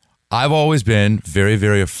example. I've always been very,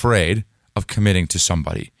 very afraid of committing to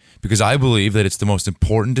somebody because I believe that it's the most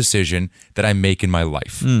important decision that I make in my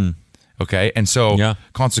life. Okay? And so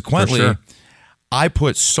consequently, I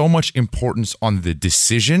put so much importance on the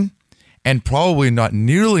decision and probably not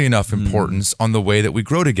nearly enough importance on the way that we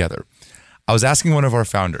grow together. I was asking one of our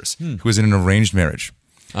founders who was in an arranged marriage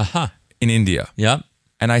in India. Yeah.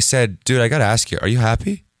 And I said, dude, I got to ask you, are you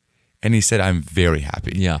happy? And he said, I'm very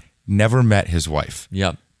happy. Yeah. Never met his wife.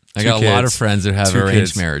 Yep. I got a lot of kids, friends that have 2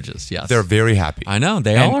 arranged kids. marriages. Yes. They're very happy. I know.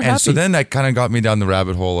 They all are happy. And so then that kind of got me down the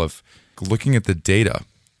rabbit hole of looking at the data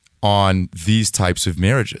on these types of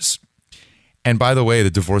marriages. And by the way,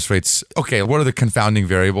 the divorce rates, okay, what are the confounding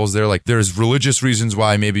variables there? Like there's religious reasons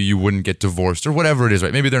why maybe you wouldn't get divorced or whatever it is,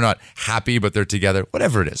 right? Maybe they're not happy, but they're together,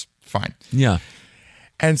 whatever it is, fine. Yeah.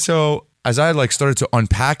 And so as I like started to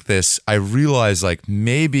unpack this, I realized like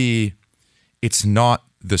maybe it's not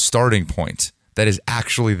the starting point that is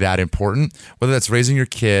actually that important, whether that's raising your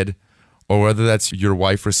kid or whether that's your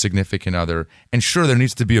wife or significant other. And sure, there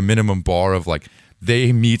needs to be a minimum bar of like,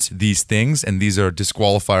 they meet these things and these are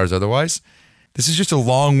disqualifiers otherwise. This is just a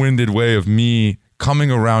long-winded way of me coming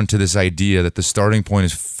around to this idea that the starting point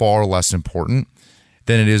is far less important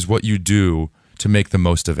than it is what you do to make the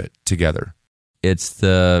most of it together. It's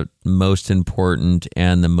the most important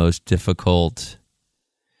and the most difficult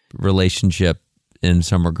relationship in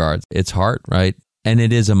some regards. It's hard, right? And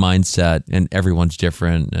it is a mindset, and everyone's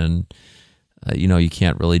different. And, you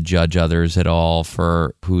can't really judge others at all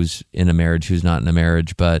for who's in a marriage, who's not in a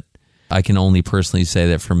marriage. But I can only personally say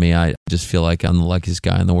that for me, I just feel like I'm the luckiest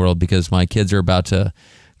guy in the world because my kids are about to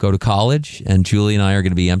go to college, and Julie and I are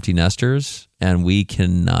going to be empty nesters, and we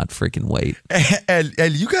cannot freaking wait. And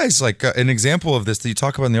you guys, like an example of this that you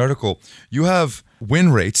talk about in the article, you have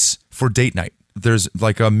win rates for date night. There's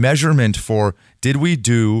like a measurement for, did we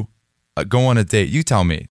go on a date? You tell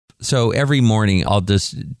me. So every morning, I'll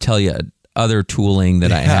just tell you other tooling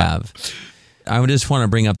that I have. I just want to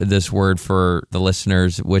bring up this word for the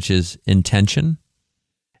listeners, which is intention.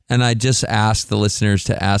 And I just ask the listeners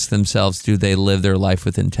to ask themselves, do they live their life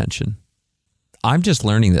with intention? I'm just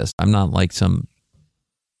learning this. I'm not like some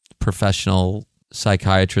professional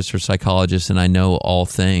psychiatrist or psychologist and I know all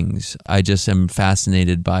things. I just am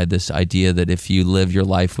fascinated by this idea that if you live your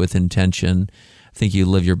life with intention, I think you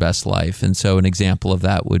live your best life. And so an example of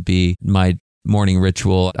that would be my morning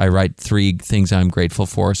ritual. I write 3 things I'm grateful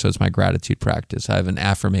for. So it's my gratitude practice. I have an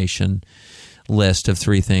affirmation list of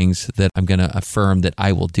 3 things that I'm going to affirm that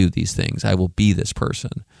I will do these things. I will be this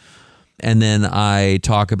person. And then I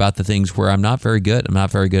talk about the things where I'm not very good. I'm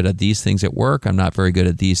not very good at these things at work. I'm not very good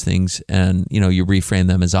at these things. And, you reframe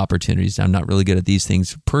them as opportunities. I'm not really good at these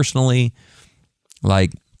things personally.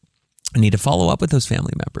 Like I need to follow up with those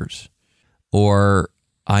family members, or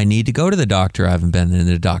I need to go to the doctor. I haven't been in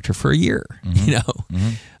the doctor for a year,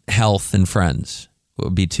 Health and friends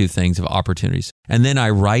would be 2 things of opportunities. And then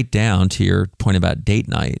I write down, to your point about date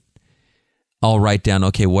night, I'll write down,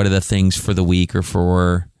 okay, what are the things for the week or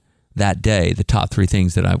for that day, the top 3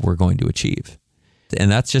 things that we're going to achieve. And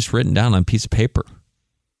that's just written down on a piece of paper.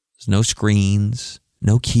 There's no screens,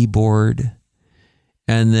 no keyboard.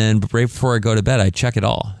 And then right before I go to bed, I check it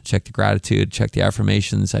all. Check the gratitude, check the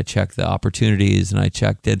affirmations, I check the opportunities, and I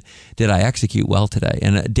check, did I execute well today?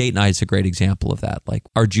 And a date night is a great example of that. Like,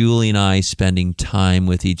 are Julie and I spending time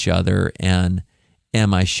with each other, and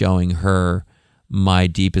am I showing her my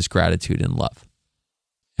deepest gratitude and love?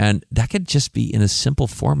 And that could just be in a simple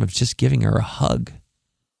form of just giving her a hug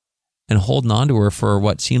and holding on to her for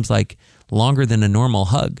what seems like longer than a normal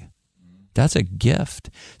hug. That's a gift.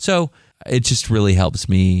 So it just really helps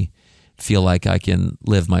me feel like I can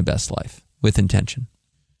live my best life with intention.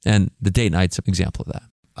 And the date night's an example of that.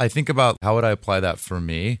 I think about how would I apply that for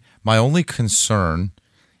me? My only concern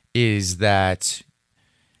is that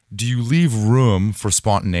do you leave room for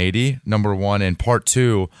spontaneity, number 1, and part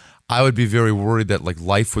 2, I would be very worried that like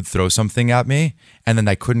life would throw something at me and then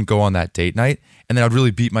I couldn't go on that date night. And then I'd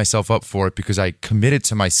really beat myself up for it because I committed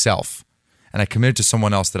to myself and I committed to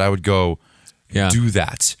someone else that I would go do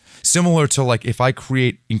that. Similar to like if I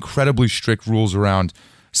create incredibly strict rules around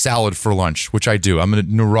salad for lunch, which I do, I'm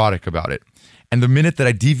neurotic about it. And the minute that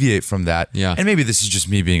I deviate from that, and maybe this is just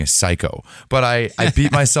me being a psycho, but I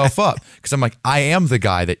beat myself up because I'm like, I am the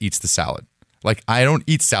guy that eats the salad. Like, I don't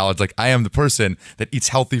eat salads. Like, I am the person that eats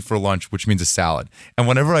healthy for lunch, which means a salad. And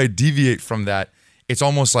whenever I deviate from that, it's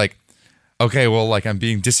almost like, okay, well, like I'm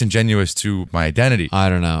being disingenuous to my identity. I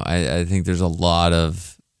don't know. I think there's a lot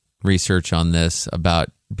of research on this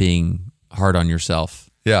about being hard on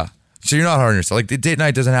yourself. Yeah. So you're not hard on yourself. Like, the date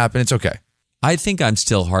night doesn't happen. It's okay. I think I'm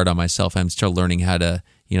still hard on myself. I'm still learning how to,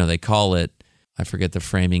 they call it, I forget the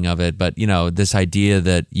framing of it, but this idea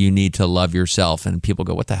that you need to love yourself, and people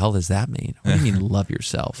go, what the hell does that mean? What do you mean love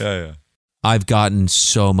yourself? Yeah. I've gotten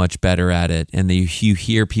so much better at it. And you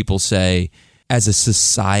hear people say, as a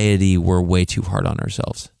society, we're way too hard on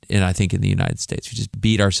ourselves. And I think in the United States, we just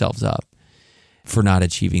beat ourselves up for not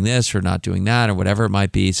achieving this or not doing that or whatever it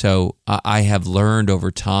might be. So I have learned over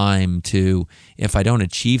time to, if I don't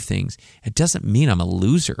achieve things, it doesn't mean I'm a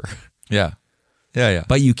loser. Yeah. Yeah.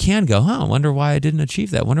 But you can go, wonder why I didn't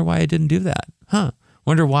achieve that. Wonder why I didn't do that.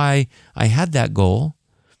 Wonder why I had that goal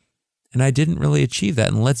and I didn't really achieve that.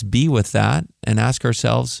 And let's be with that and ask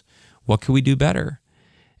ourselves, what can we do better?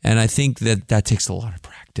 And I think that takes a lot of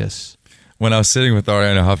practice. When I was sitting with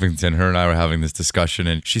Arianna Huffington, her and I were having this discussion,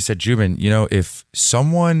 and she said, Jubin, if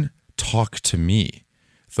someone talked to me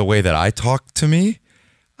the way that I talk to me,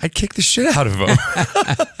 I'd kick the shit out of them.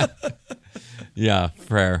 Yeah,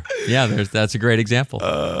 prayer. Yeah, that's a great example.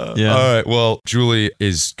 All right. Well, Julie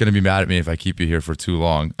is going to be mad at me if I keep you here for too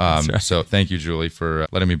long. Right. So thank you, Julie, for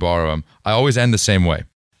letting me borrow him. I always end the same way.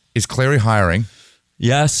 Is Clary hiring?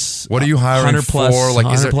 Yes. What are you hiring 100 plus, for?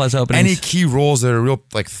 Like, is there 100 plus openings. any key roles that are real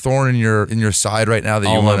like thorn in your side right now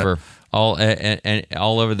that you want to?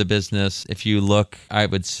 All over the business. If you look, I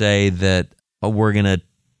would say that we're going to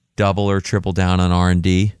double or triple down on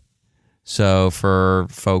R&D. So for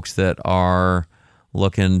folks that are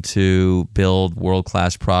looking to build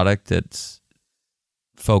world-class product that's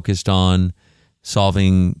focused on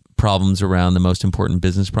solving problems around the most important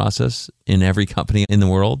business process in every company in the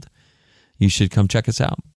world, you should come check us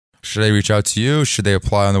out. Should they reach out to you? Should they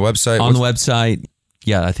apply on the website? On the website,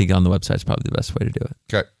 yeah, I think on the website is probably the best way to do it.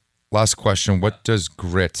 Okay. Last question. What does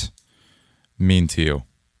grit mean to you?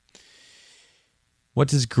 What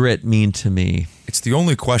does grit mean to me? It's the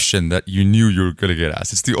only question that you knew you were going to get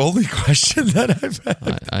asked. It's the only question that I've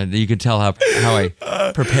had. You could tell how I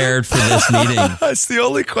prepared for this meeting. It's the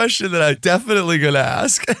only question that I'm definitely going to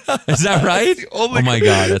ask. Is that right? Oh my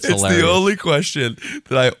God, that's hilarious. It's the only question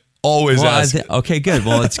that I always ask. Okay, good.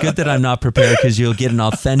 Well, it's good that I'm not prepared because you'll get an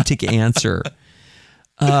authentic answer.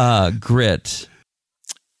 Grit.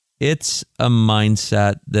 It's a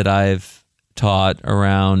mindset that I've taught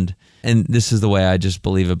around, and this is the way I just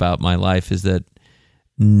believe about my life, is that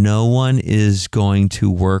no one is going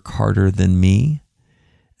to work harder than me,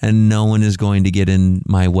 and no one is going to get in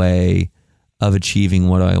my way of achieving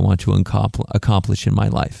what I want to accomplish in my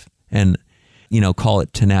life. And, call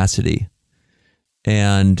it tenacity.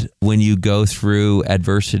 And when you go through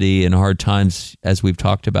adversity and hard times, as we've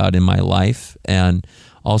talked about in my life and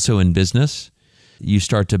also in business, you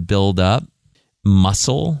start to build up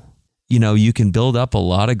muscle. You can build up a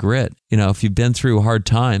lot of grit. If you've been through hard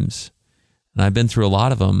times, and I've been through a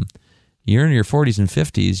lot of them, you're in your 40s and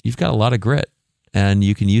 50s, you've got a lot of grit, and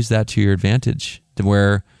you can use that to your advantage, to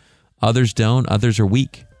where others don't, others are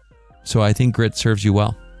weak. So I think grit serves you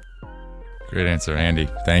well. Great answer, Andy.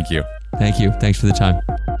 Thank you. Thank you. Thanks for the time.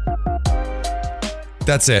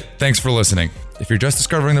 That's it. Thanks for listening. If you're just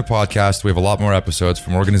discovering the podcast, we have a lot more episodes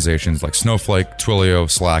from organizations like Snowflake, Twilio,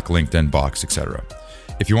 Slack, LinkedIn, Box, etc.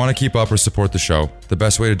 If you want to keep up or support the show, the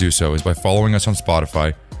best way to do so is by following us on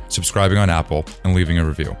Spotify, subscribing on Apple, and leaving a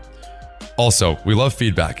review. Also, we love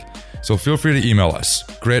feedback, so feel free to email us,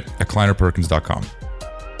 grit@kleinerperkins.com.